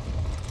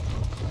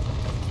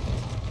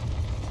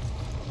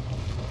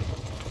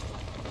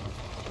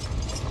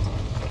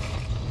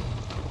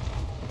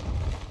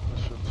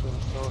 This your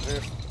tombstone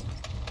here?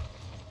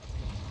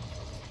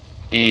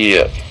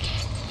 Yep.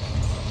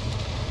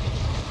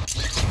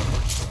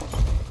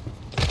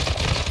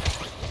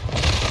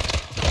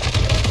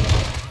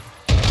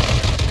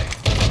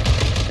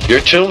 Your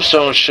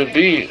tombstone should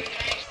be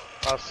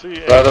I see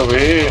right over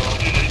here.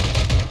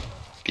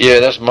 Yeah,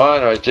 that's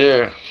mine right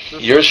there.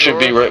 This Yours is should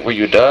be yours? right where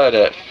you died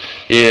at.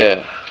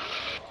 Yeah.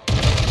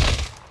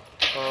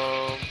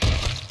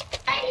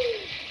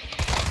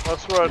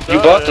 That's where I died You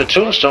bought the at.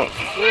 tombstone.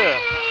 Yeah.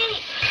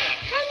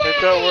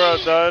 Ain't that where I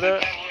died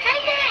at?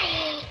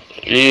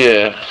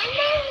 Yeah.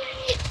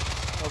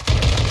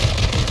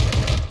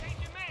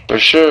 For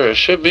sure, it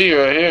should be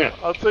right here.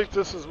 I think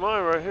this is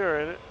mine right here,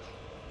 ain't it?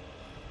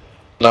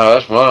 No,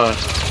 that's mine.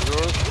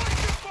 Yours?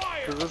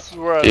 Because this is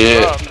where I Yeah.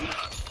 dropped.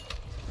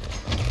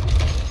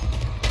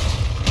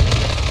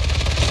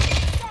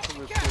 Let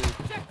me see.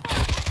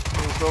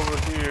 It was over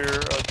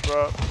here. I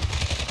dropped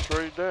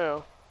straight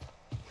down.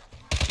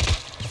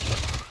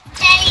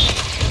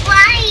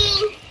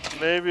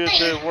 Maybe it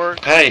didn't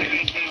work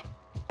Hey.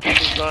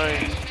 because I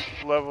ain't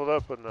leveled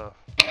up enough.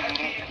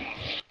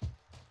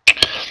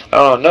 I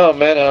don't know,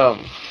 man. I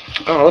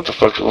don't know what the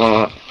fuck is going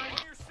on.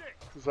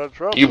 Cause I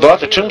dropped. You right bought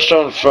the here.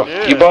 tombstone from.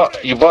 Yeah. You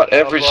bought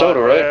every I bought soda,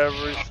 right?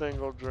 Every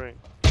single drink.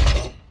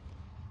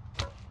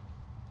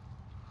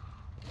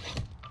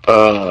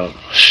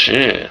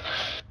 Shit.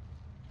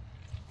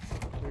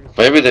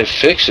 Maybe they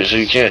fixed it so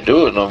you can't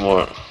do it no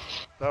more.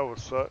 That would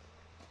suck.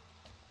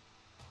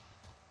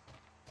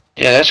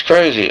 Yeah, that's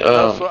crazy.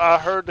 That's what I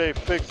heard they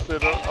fixed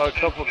it a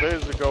couple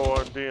days ago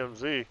on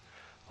DMZ.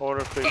 I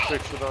wonder if they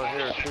fixed it on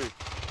here too.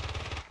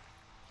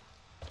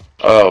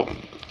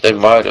 They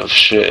might have.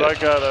 Shit. I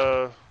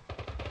got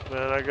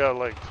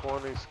like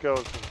 20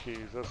 skeleton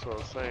keys. That's what I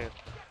was saying.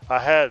 I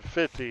had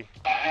 50,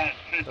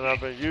 and I've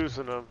been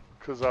using them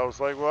because I was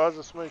like, well, I'll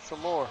just make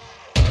some more.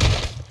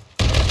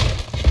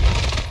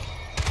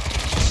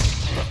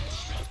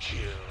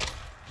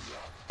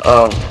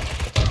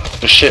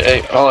 Shit,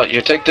 hey, hold on,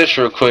 you take this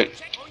real quick.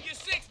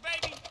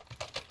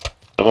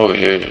 Come over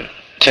here.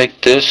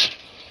 Take this.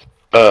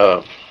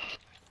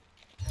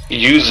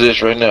 Use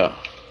this right now.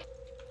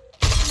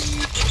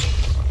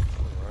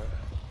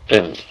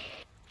 And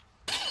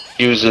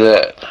use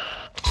that.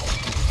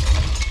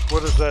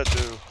 What does that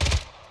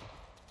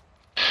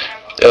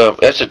do?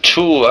 That's a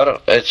tool.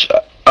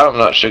 I'm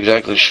not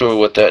exactly sure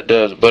what that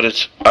does, but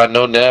it's. I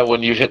know now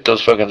when you hit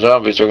those fucking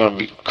zombies, they're gonna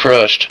be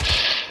crushed.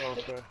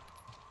 Okay.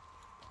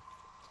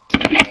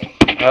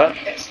 Huh?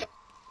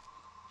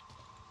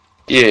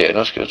 Yeah,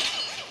 that's good.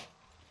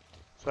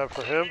 Is that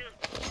for him?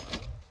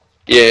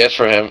 Yeah, that's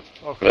for him.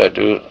 Okay. That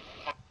dude.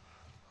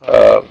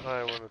 I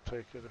want to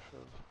take it if it.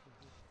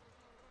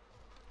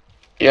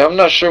 Yeah, I'm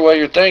not sure why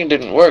your thing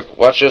didn't work.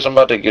 Watch this. I'm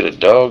about to get a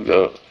dog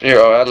though. Here,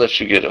 I'll let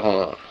you get it.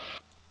 Hold on.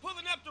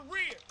 Pulling up the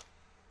rear.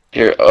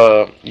 Here,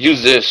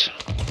 use this.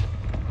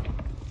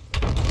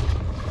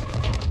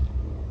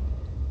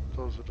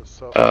 Those are the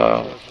self.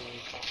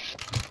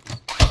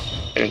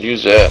 And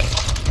use that.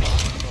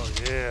 Oh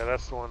yeah,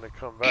 that's the one that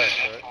come back,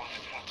 right?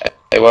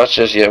 Hey, watch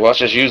this. Yeah, watch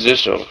this. Use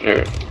this over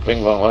here.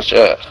 Bing bong. Watch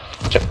that.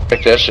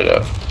 Check that shit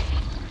out.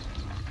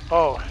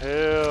 Oh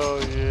hell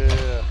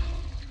yeah!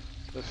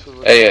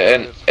 Hey,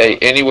 and hey,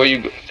 anywhere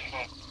you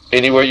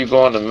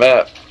go on the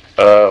map,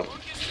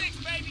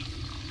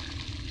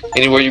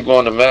 anywhere you go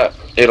on the map,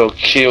 it'll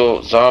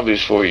kill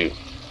zombies for you.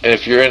 And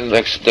if you're in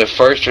the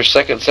first or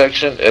second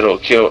section, it'll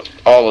kill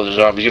all of the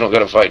zombies. You don't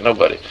gotta fight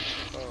nobody.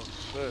 Oh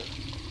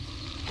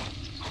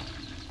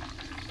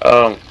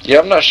shit. Yeah,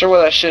 I'm not sure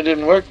why that shit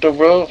didn't work though,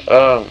 bro.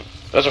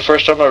 That's the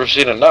first time I've ever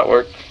seen it not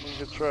work.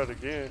 We can try it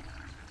again.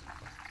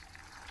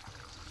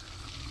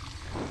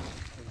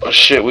 Oh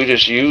shit, we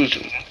just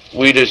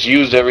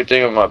used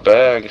everything in my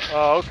bag.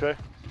 Oh, okay.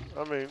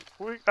 I mean,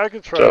 I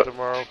can try it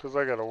tomorrow because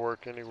I gotta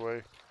work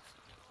anyway.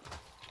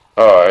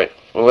 Alright,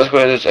 well let's go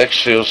ahead to this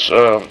exfil.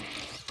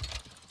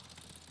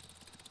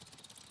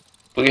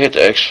 We can hit the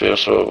exfil,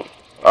 so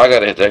I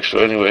gotta hit the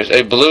exfil anyways.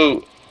 Hey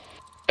Blue,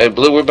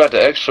 we're about to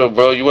exfil,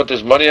 bro. You want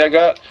this money I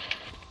got?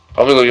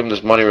 I'm gonna go give him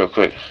this money real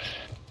quick.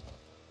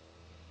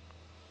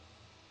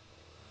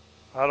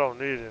 I don't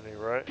need any,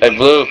 right? Hey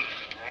Blue.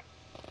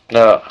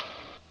 Nah.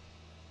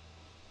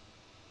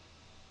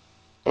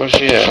 Where's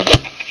she at?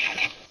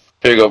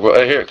 Here you go, bro.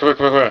 Hey, here, come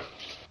here.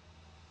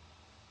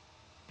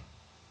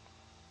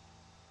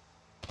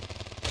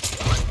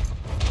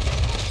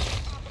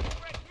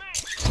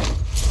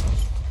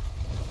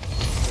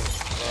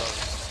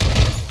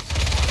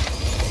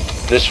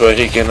 This way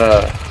he can,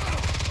 Oh,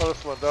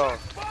 that's my dog.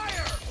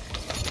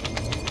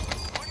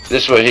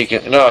 This way he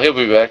can, no, he'll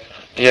be back.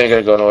 He ain't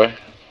gonna go nowhere.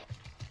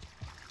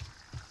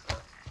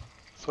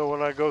 So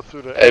when I go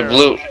through the Hey, air,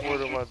 Blue. where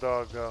did my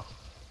dog go?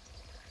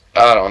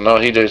 I don't know,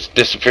 he just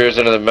disappears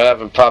into the map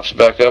and pops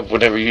back up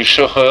whenever you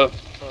show up.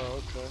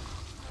 Oh, okay.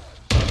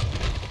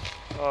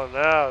 Oh,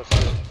 now it's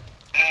good.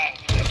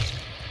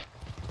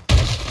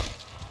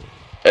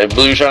 Hey,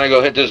 Blue, you trying to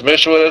go hit this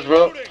mission with us,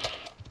 bro?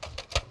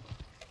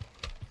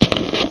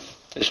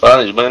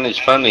 Spanish, man,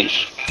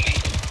 Spanish.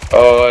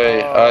 Oh,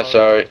 hey, I'm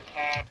sorry.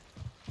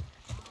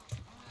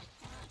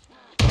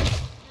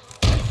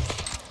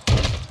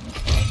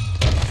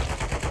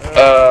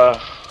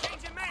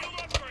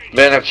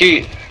 Ben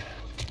aquí.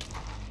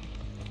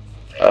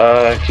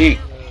 Aquí.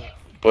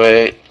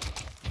 Wait.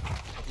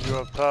 You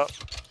up top?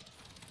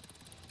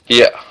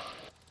 Yeah.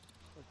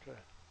 Okay.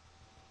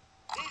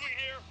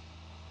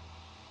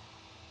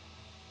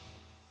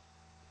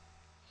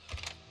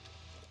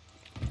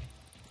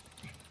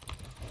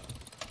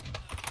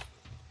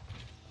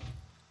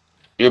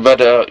 You're about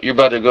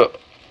to go.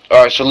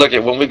 All right, so look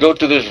at when we go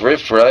through this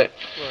rift, right?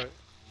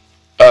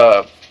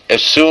 Right.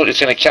 As soon it's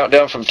gonna count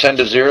down from 10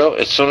 to 0.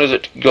 As soon as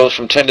it goes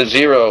from 10 to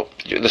 0,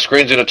 the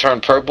screen's gonna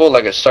turn purple,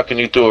 like it's sucking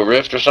you through a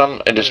rift or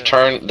something, and just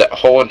turn that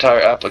whole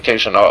entire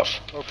application off.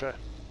 Okay.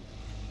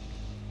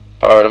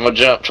 All right, I'm gonna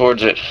jump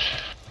towards it.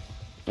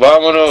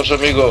 Vámonos,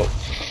 amigo.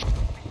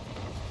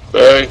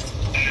 Hey.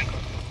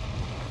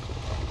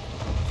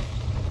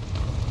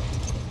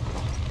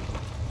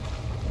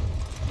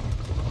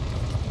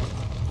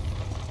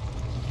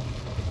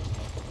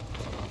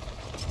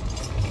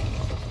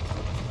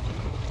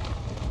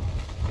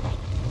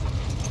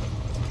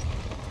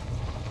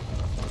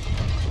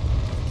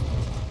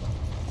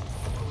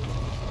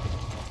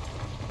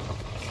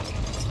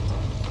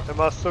 Am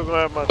I still gonna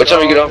have my What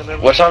time you get dog up?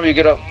 and What time you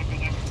get up?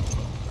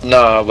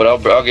 Nah, but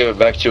I'll give it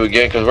back to you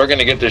again because we're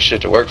gonna get this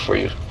shit to work for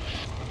you.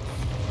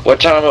 What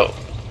time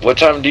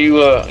do you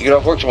get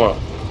off work tomorrow?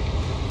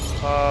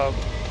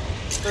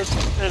 It's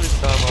any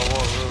time I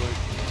want, really.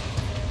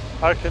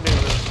 I can even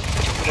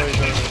play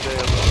during the day a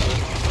little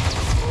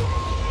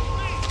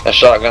bit. That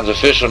shotgun's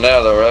official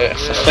now, though, right?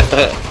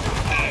 Yeah.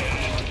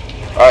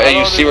 All right, and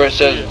you see where it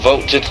says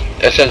vote to?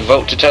 It says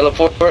vote to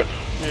teleport.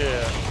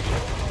 Yeah.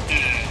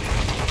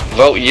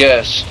 Vote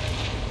yes,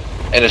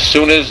 and as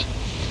soon as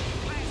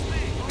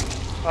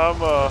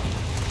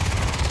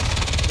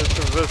It's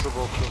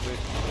invisible to me.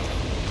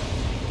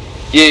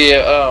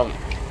 Yeah.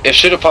 It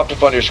should have popped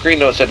up on your screen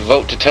though. It said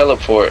vote to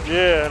teleport.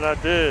 Yeah, and I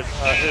did.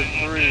 I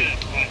hit 3.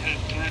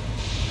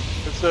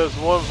 It says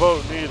 1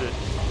 vote needed.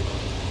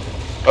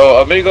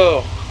 Oh,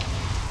 amigo.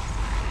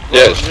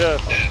 Yes. Yes.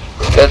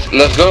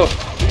 Let's go.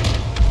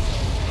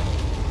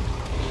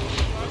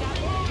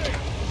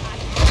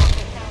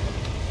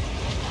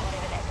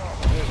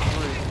 Hit 3.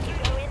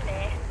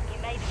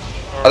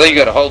 I think you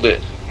gotta hold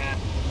it.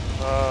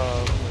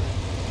 Okay.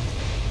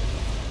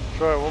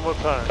 Try it one more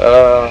time.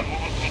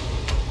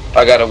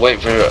 I gotta wait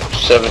for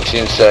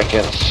 17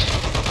 seconds.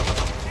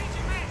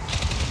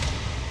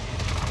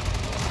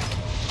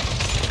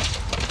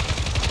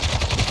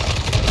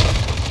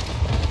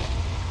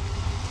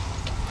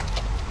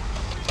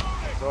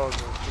 Dog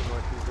don't seem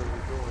like he's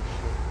really doing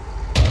shit.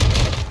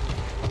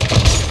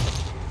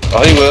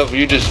 Oh, he will.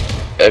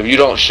 If you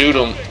don't shoot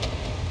him,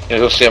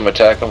 you'll see him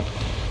attack him.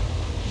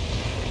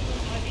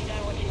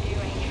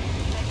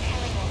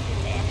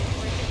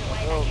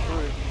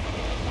 L3.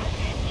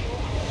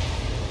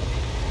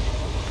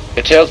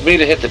 It tells me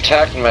to hit the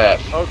tac map,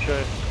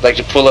 Okay. like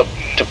to pull up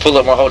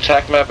my whole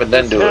tac map and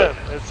then do it.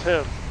 It's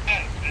him.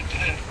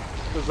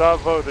 Because I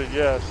voted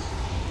yes.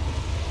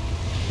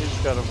 He's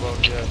got to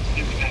vote yes.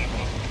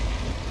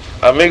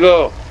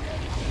 Amigo.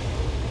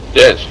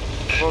 Yes.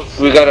 Vote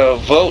We gotta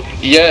vote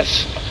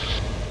yes.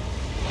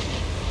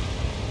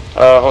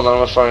 Hold on,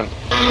 let's find.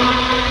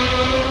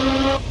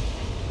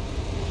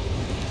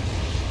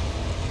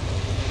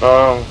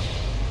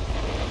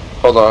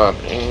 Hold on.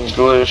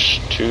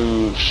 English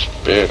to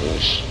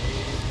Spanish.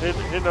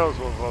 He knows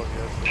what vote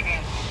yes is.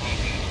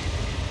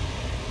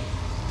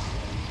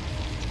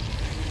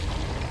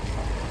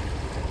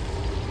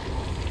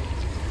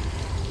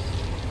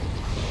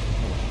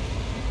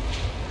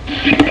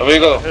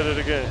 Amigo. Hit it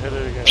again, hit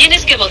it again.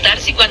 Tienes que votar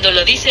si cuando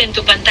lo dice en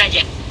tu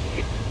pantalla.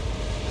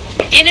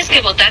 Tienes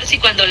que votar si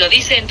cuando lo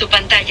dice en tu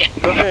pantalla.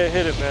 Go ahead,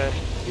 hit it, man.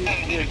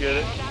 He'll get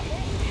it.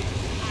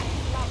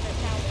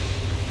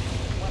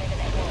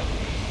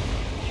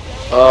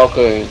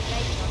 Okay.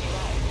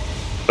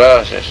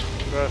 Gracias.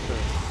 Gracias.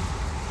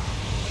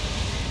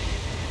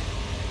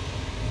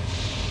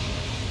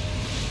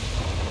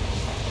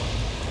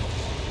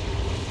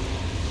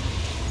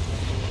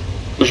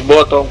 Push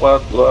button,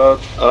 what?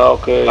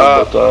 Okay,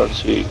 button,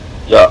 sí.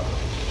 Ya.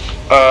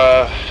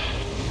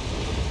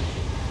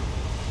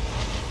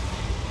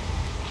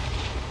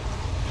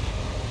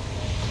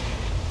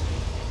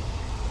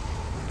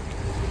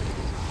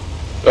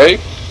 Right?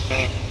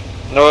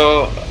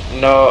 No,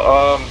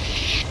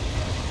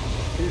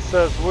 He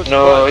says which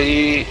no,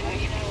 button?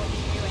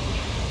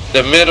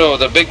 the middle,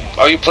 the big,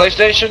 are you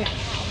PlayStation?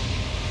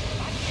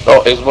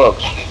 Oh,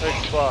 Xbox.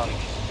 Xbox.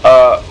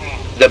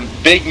 The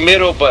big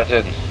middle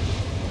button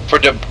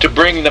to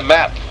bring the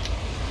map.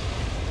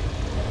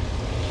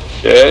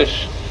 Yes.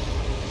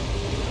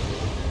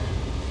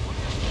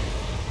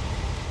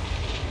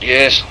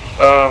 Yes,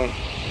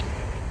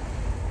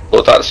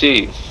 Votar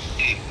sí.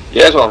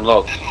 Yes or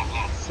no?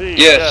 C.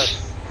 Yes.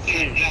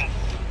 C.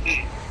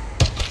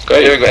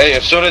 Okay, here we go. Hey,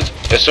 as soon as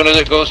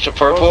it goes to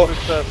purple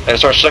and it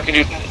starts sucking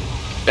you,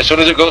 as soon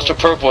as it goes to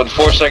purple in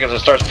 4 seconds, it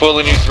starts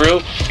pulling you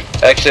through.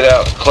 Exit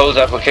out. Close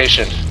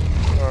application.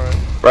 Alright.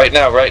 Right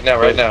now. Right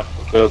now.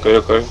 Okay.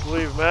 Let's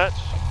leave match.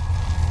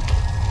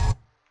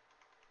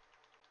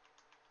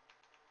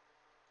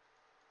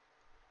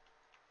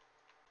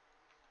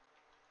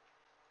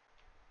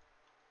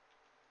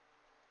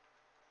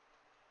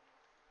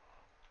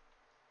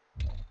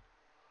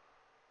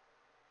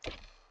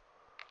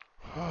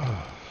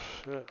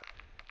 Shit.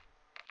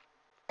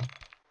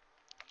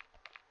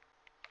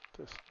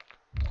 This.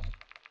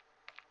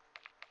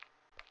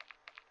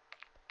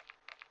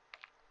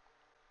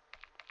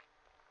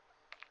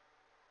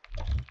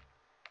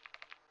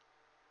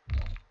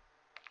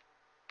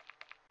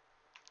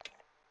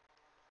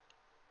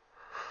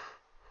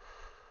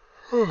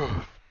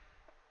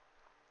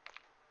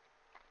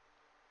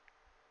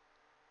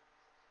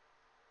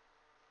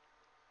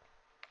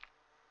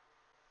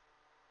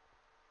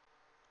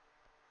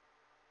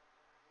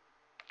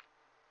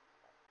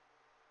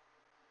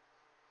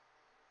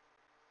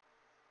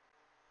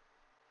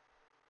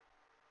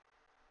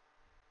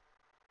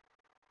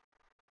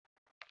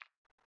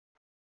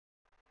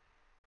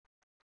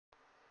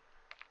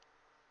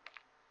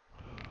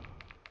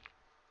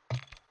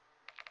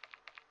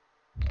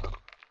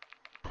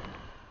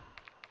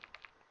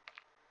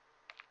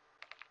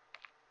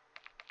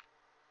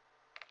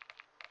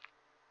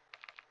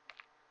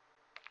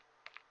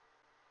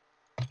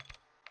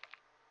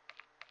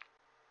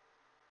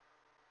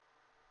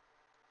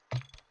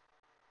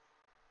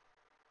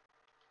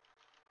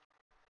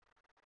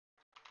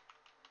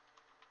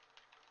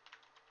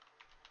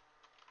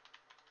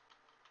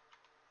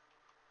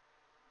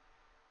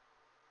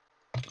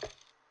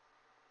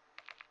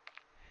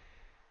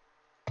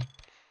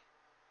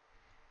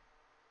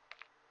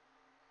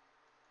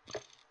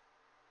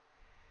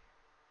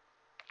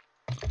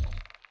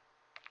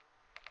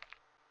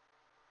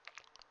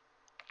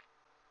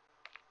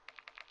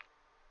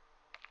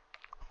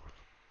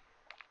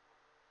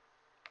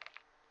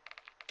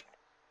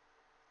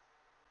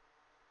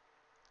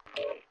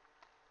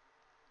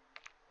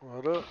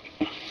 What up?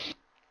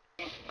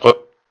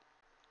 What?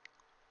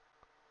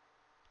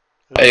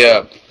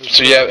 Hey,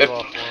 so yeah,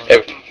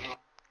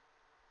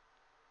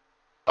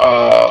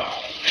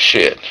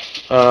 shit.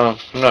 I'm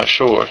not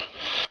sure.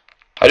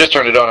 I just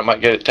turned it on. It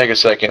might take a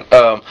second.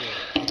 No,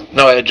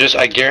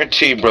 I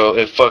guarantee, bro,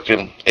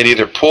 it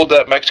either pulled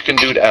that Mexican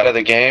dude out of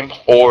the game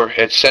or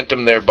it sent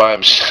him there by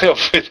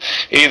himself.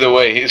 Either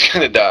way, he's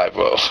gonna die,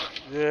 bro.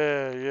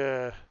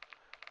 Yeah.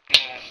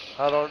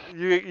 I don't.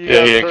 You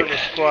gotta turn the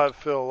squad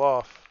fill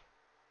off.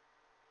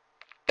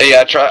 Hey,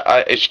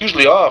 it's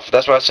usually off.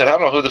 That's why I said I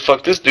don't know who the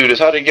fuck this dude is.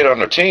 How did he get on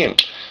our team?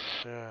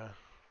 Yeah.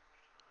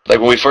 Like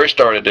when we first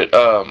started it.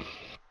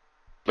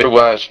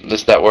 Otherwise,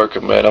 this not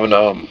working, man. I'm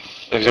gonna like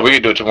I said, we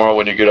can do it tomorrow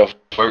when you get off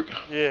work.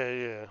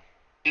 Yeah,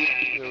 we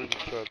can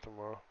start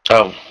tomorrow.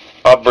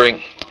 I'll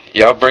bring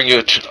you.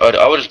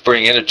 I would just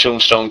bring in a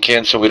tombstone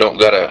can so we don't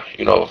gotta,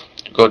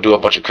 go do a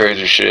bunch of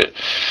crazy shit.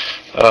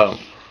 Like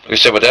I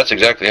said, but that's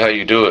exactly how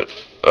you do it.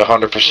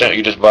 100%.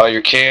 You just buy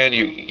your can,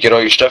 you get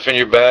all your stuff in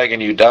your bag,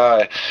 and you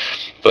die.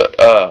 But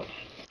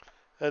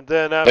and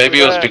then after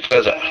maybe it was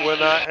because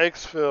when I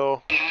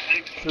exfil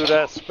through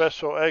that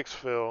special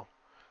exfil,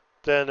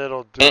 then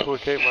it'll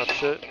duplicate my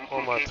shit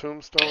on my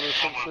tombstone or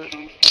some shit.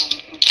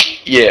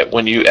 Yeah,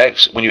 when you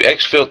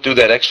exfil through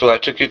that exfil I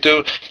took you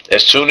through,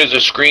 as soon as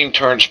the screen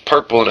turns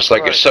purple and it's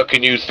like it's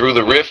sucking you through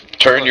the rift,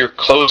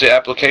 close the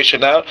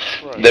application out.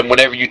 Right. Then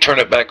whenever you turn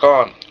it back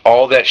on,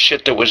 all that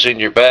shit that was in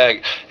your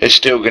bag is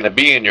still going to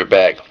be in your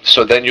bag.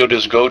 So then you'll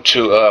just go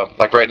to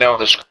like right now on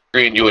the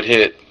screen, you would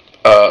hit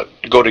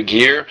go to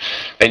gear,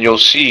 and you'll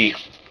see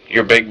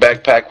your big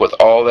backpack with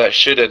all that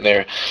shit in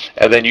there,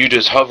 and then you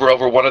just hover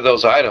over one of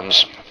those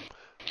items.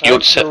 You'll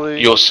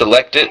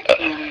select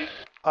it.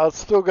 I've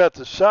still got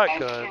the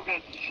shotgun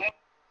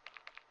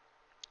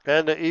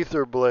and the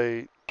ether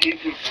blade.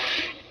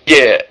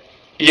 Yeah,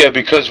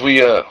 because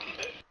you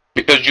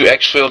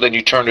exfilled and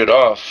you turned it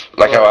off,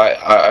 like how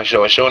I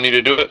was showing you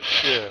to do it.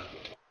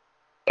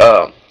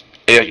 Yeah.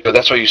 Yeah,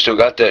 that's why you still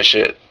got that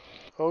shit.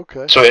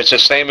 Okay. So it's the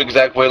same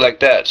exact way like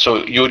that.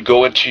 So you would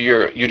go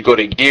you'd go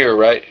to gear,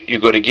 right? You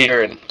go to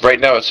gear, and right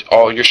now it's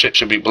all your shit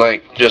should be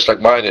blank, just like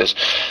mine is.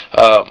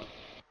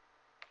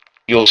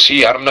 You'll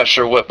see, I'm not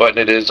sure what button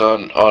it is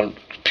on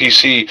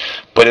PC,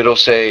 but it'll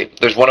say,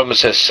 there's one of them that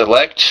says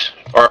select,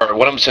 or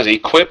one of them says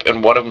equip,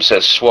 and one of them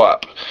says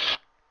swap.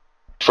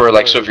 So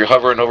if you're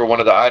hovering over one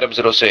of the items,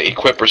 it'll say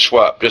equip or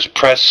swap. Just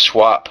press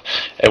swap,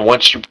 and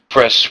once you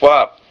press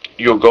swap,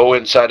 you'll go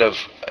inside of,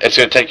 it's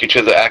going to take you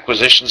to the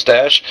acquisition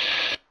stash,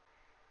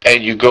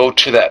 and you go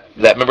to that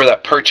remember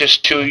that purchase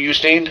 2 you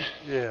seen?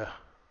 Yeah.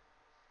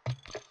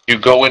 You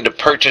go into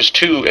purchase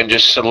 2 and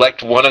just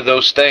select one of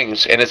those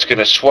things, and it's going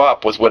to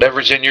swap with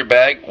whatever's in your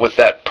bag with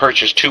that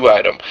purchase 2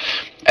 item.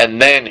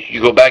 And then you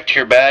go back to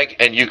your bag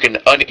and you can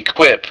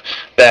unequip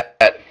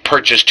that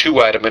purchase 2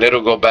 item, and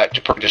it'll go back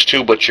to purchase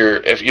 2, but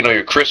your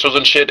crystals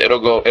and shit,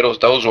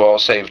 those will all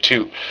save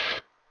too.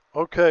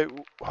 Okay,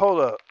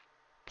 hold up.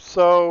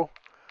 So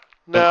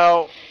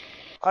now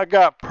I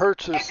got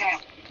purchase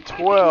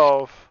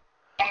 12.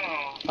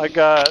 I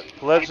got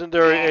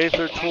legendary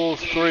Aether tools,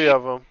 3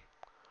 of them.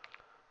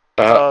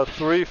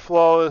 3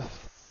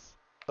 flawless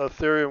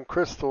Ethereum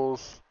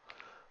crystals,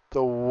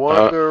 the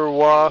Wonder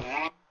Waft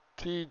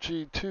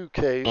TG2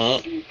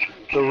 case,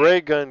 the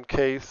ray gun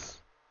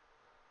case,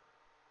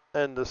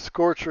 and the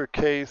Scorcher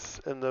case,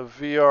 and the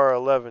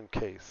VR11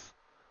 case.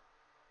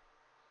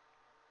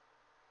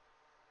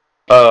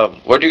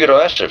 Where'd you get all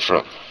that shit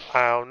from?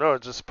 I don't know,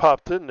 it just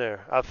popped in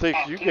there. I think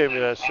you gave me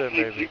that shit,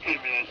 maybe.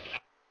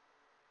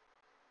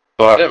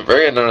 Well, I didn't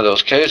bring in none of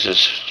those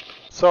cases.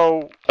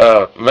 So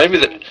maybe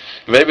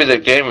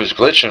the game is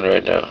glitching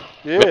right now.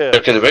 Yeah.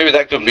 Because maybe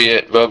that could be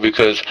it, bro.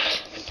 Because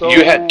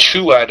you had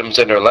 2 items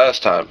in there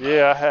last time.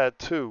 Yeah, I had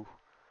 2.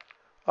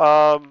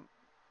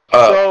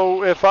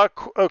 So if I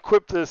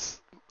equip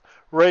this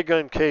ray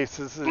gun case,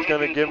 is it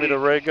gonna give me the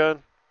ray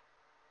gun?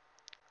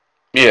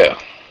 Yeah.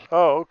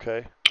 Oh,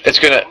 okay.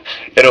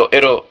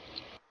 It'll.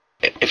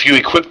 If you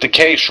equip the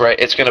case, right,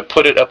 it's gonna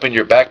put it up in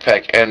your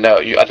backpack, and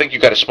I think you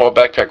got a small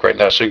backpack right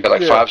now, so you got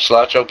like 5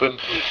 slots open.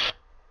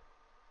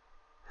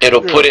 It'll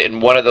put it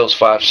in one of those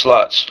 5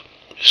 slots.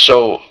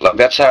 So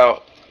that's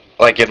how,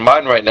 like in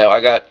mine right now,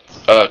 I got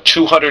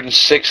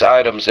 206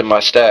 items in my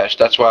stash.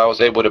 That's why I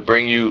was able to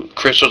bring you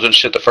crystals and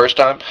shit the first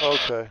time.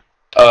 Okay.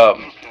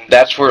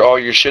 That's where all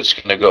your shit's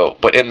gonna go.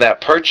 But in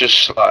that purchase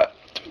slot,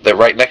 that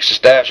right next to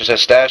stash, it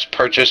says stash,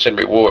 purchase, and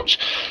rewards.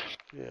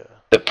 Yeah.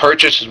 The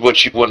purchase is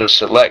what you want to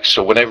select.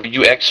 So whenever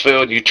you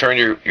exfil and you turn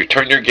your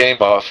game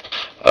off,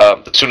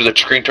 as soon as the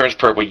screen turns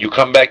purple, you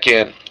come back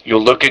in,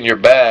 you'll look in your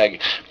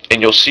bag,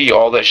 and you'll see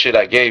all that shit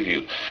I gave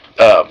you.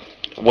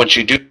 Once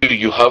you do,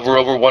 you hover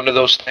over one of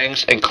those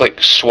things and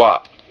click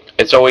swap.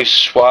 It's always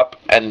swap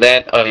and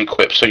then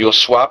unequip. So you'll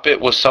swap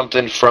it with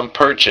something from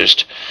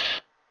purchased.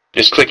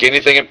 Just click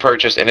anything in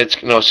purchase, and it's,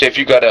 say if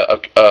you got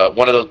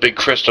one of those big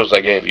crystals I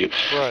gave you.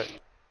 Right.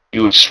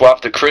 You would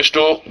swap the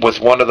crystal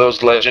with one of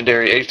those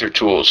legendary Aether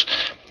tools,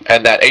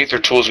 and that Aether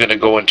tool is going to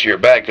go into your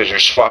bag because you're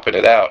swapping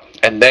it out.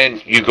 And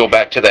then you go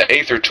back to that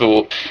Aether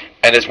tool,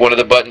 and it's one of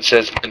the buttons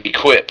says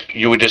unequip,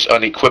 you would just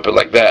unequip it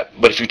like that.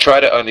 But if you try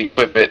to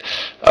unequip it,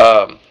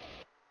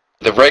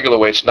 the regular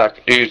way, it's not.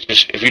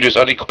 If you just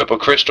unequip a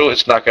crystal,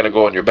 it's not going to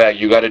go in your bag.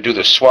 You got to do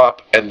the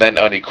swap and then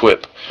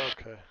unequip.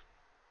 Okay.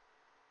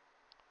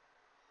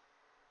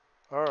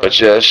 All right. But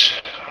yes,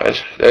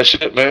 that's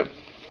it, man.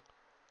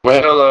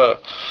 Well,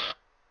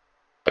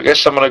 I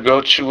guess I'm gonna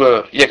go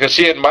to yeah, cause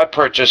see in my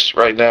purchase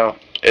right now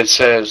it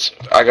says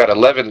I got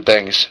 11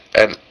 things,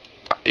 and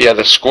yeah,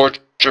 the Scorcher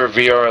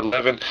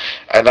VR11,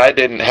 and I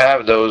didn't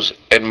have those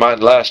in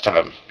mine last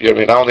time. You know what I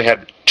mean? I only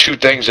had 2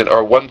 things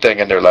or 1 thing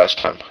in there last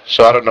time,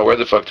 so I don't know where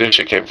the fuck this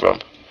shit came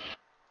from.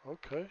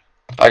 Okay.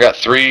 I got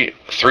three.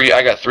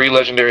 I got 3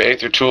 legendary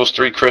Aether tools,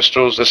 3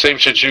 crystals, the same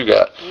shit you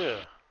got. Yeah.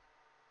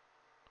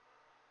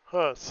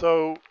 Huh.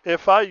 So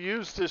if I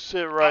use this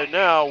shit right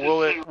now,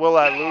 will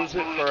I lose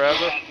it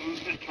forever?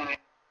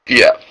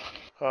 Yeah.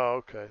 Oh,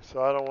 okay.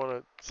 So I don't want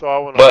to. So I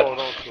want to hold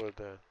on to it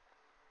then.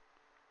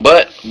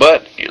 But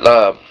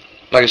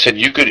like I said,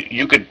 you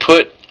could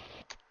put,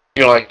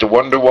 you know, like the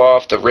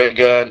Wonderwaff, the Ray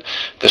Gun,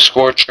 the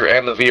Scorcher,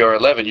 and the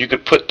VR11. You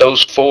could put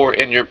those 4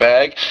 in your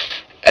bag,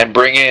 and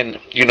bring in,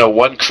 you know,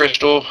 1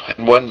 crystal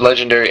and 1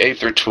 legendary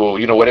Aether tool,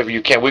 you know, whatever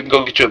you can. We can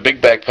go get you a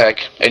big backpack,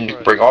 and you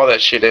can bring all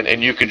that shit in,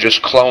 and you can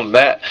just clone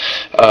that.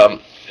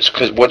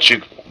 Because once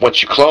you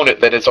clone it,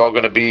 then it's all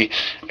going to be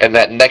in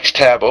that next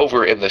tab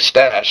over in the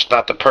stash,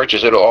 not the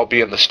purchase. It'll all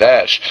be in the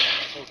stash.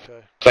 Okay.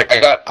 Like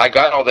I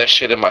got all that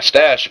shit in my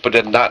stash, but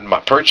then not in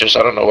my purchase.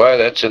 I don't know why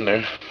that's in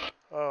there.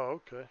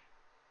 Oh, okay.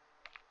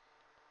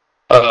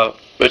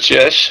 But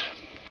yes.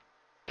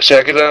 See,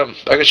 I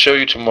could show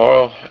you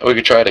tomorrow. We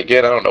could try it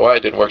again. I don't know why it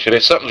didn't work today.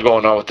 Something's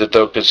going on with it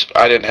though, because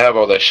I didn't have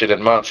all that shit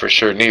in mine for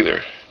sure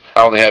neither.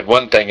 I only had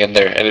 1 thing in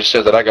there, and it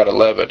said that I got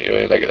 11. You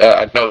know, like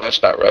I know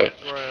that's not right.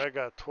 Right, I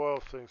got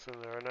 12 things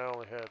in there, and I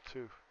only had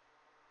 2.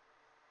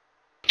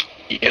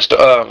 Yes,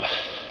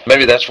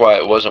 maybe that's why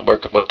it wasn't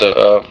working with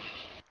the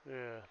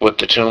with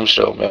the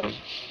tombstone, man.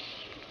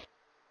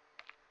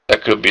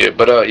 That could be it.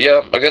 But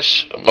yeah, I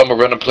guess I'm gonna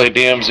run and play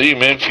DMZ,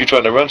 man. If you're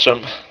trying to run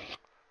some.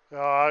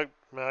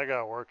 No, I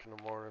got work in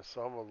the morning,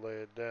 so I'm gonna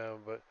lay it down.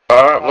 But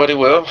all right, buddy.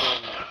 Well,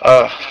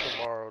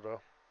 tomorrow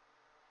though.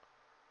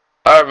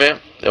 All right, man.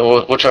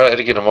 We'll try that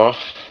again tomorrow.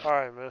 All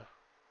right, man.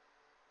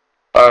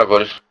 All right,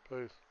 buddy.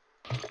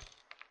 Peace.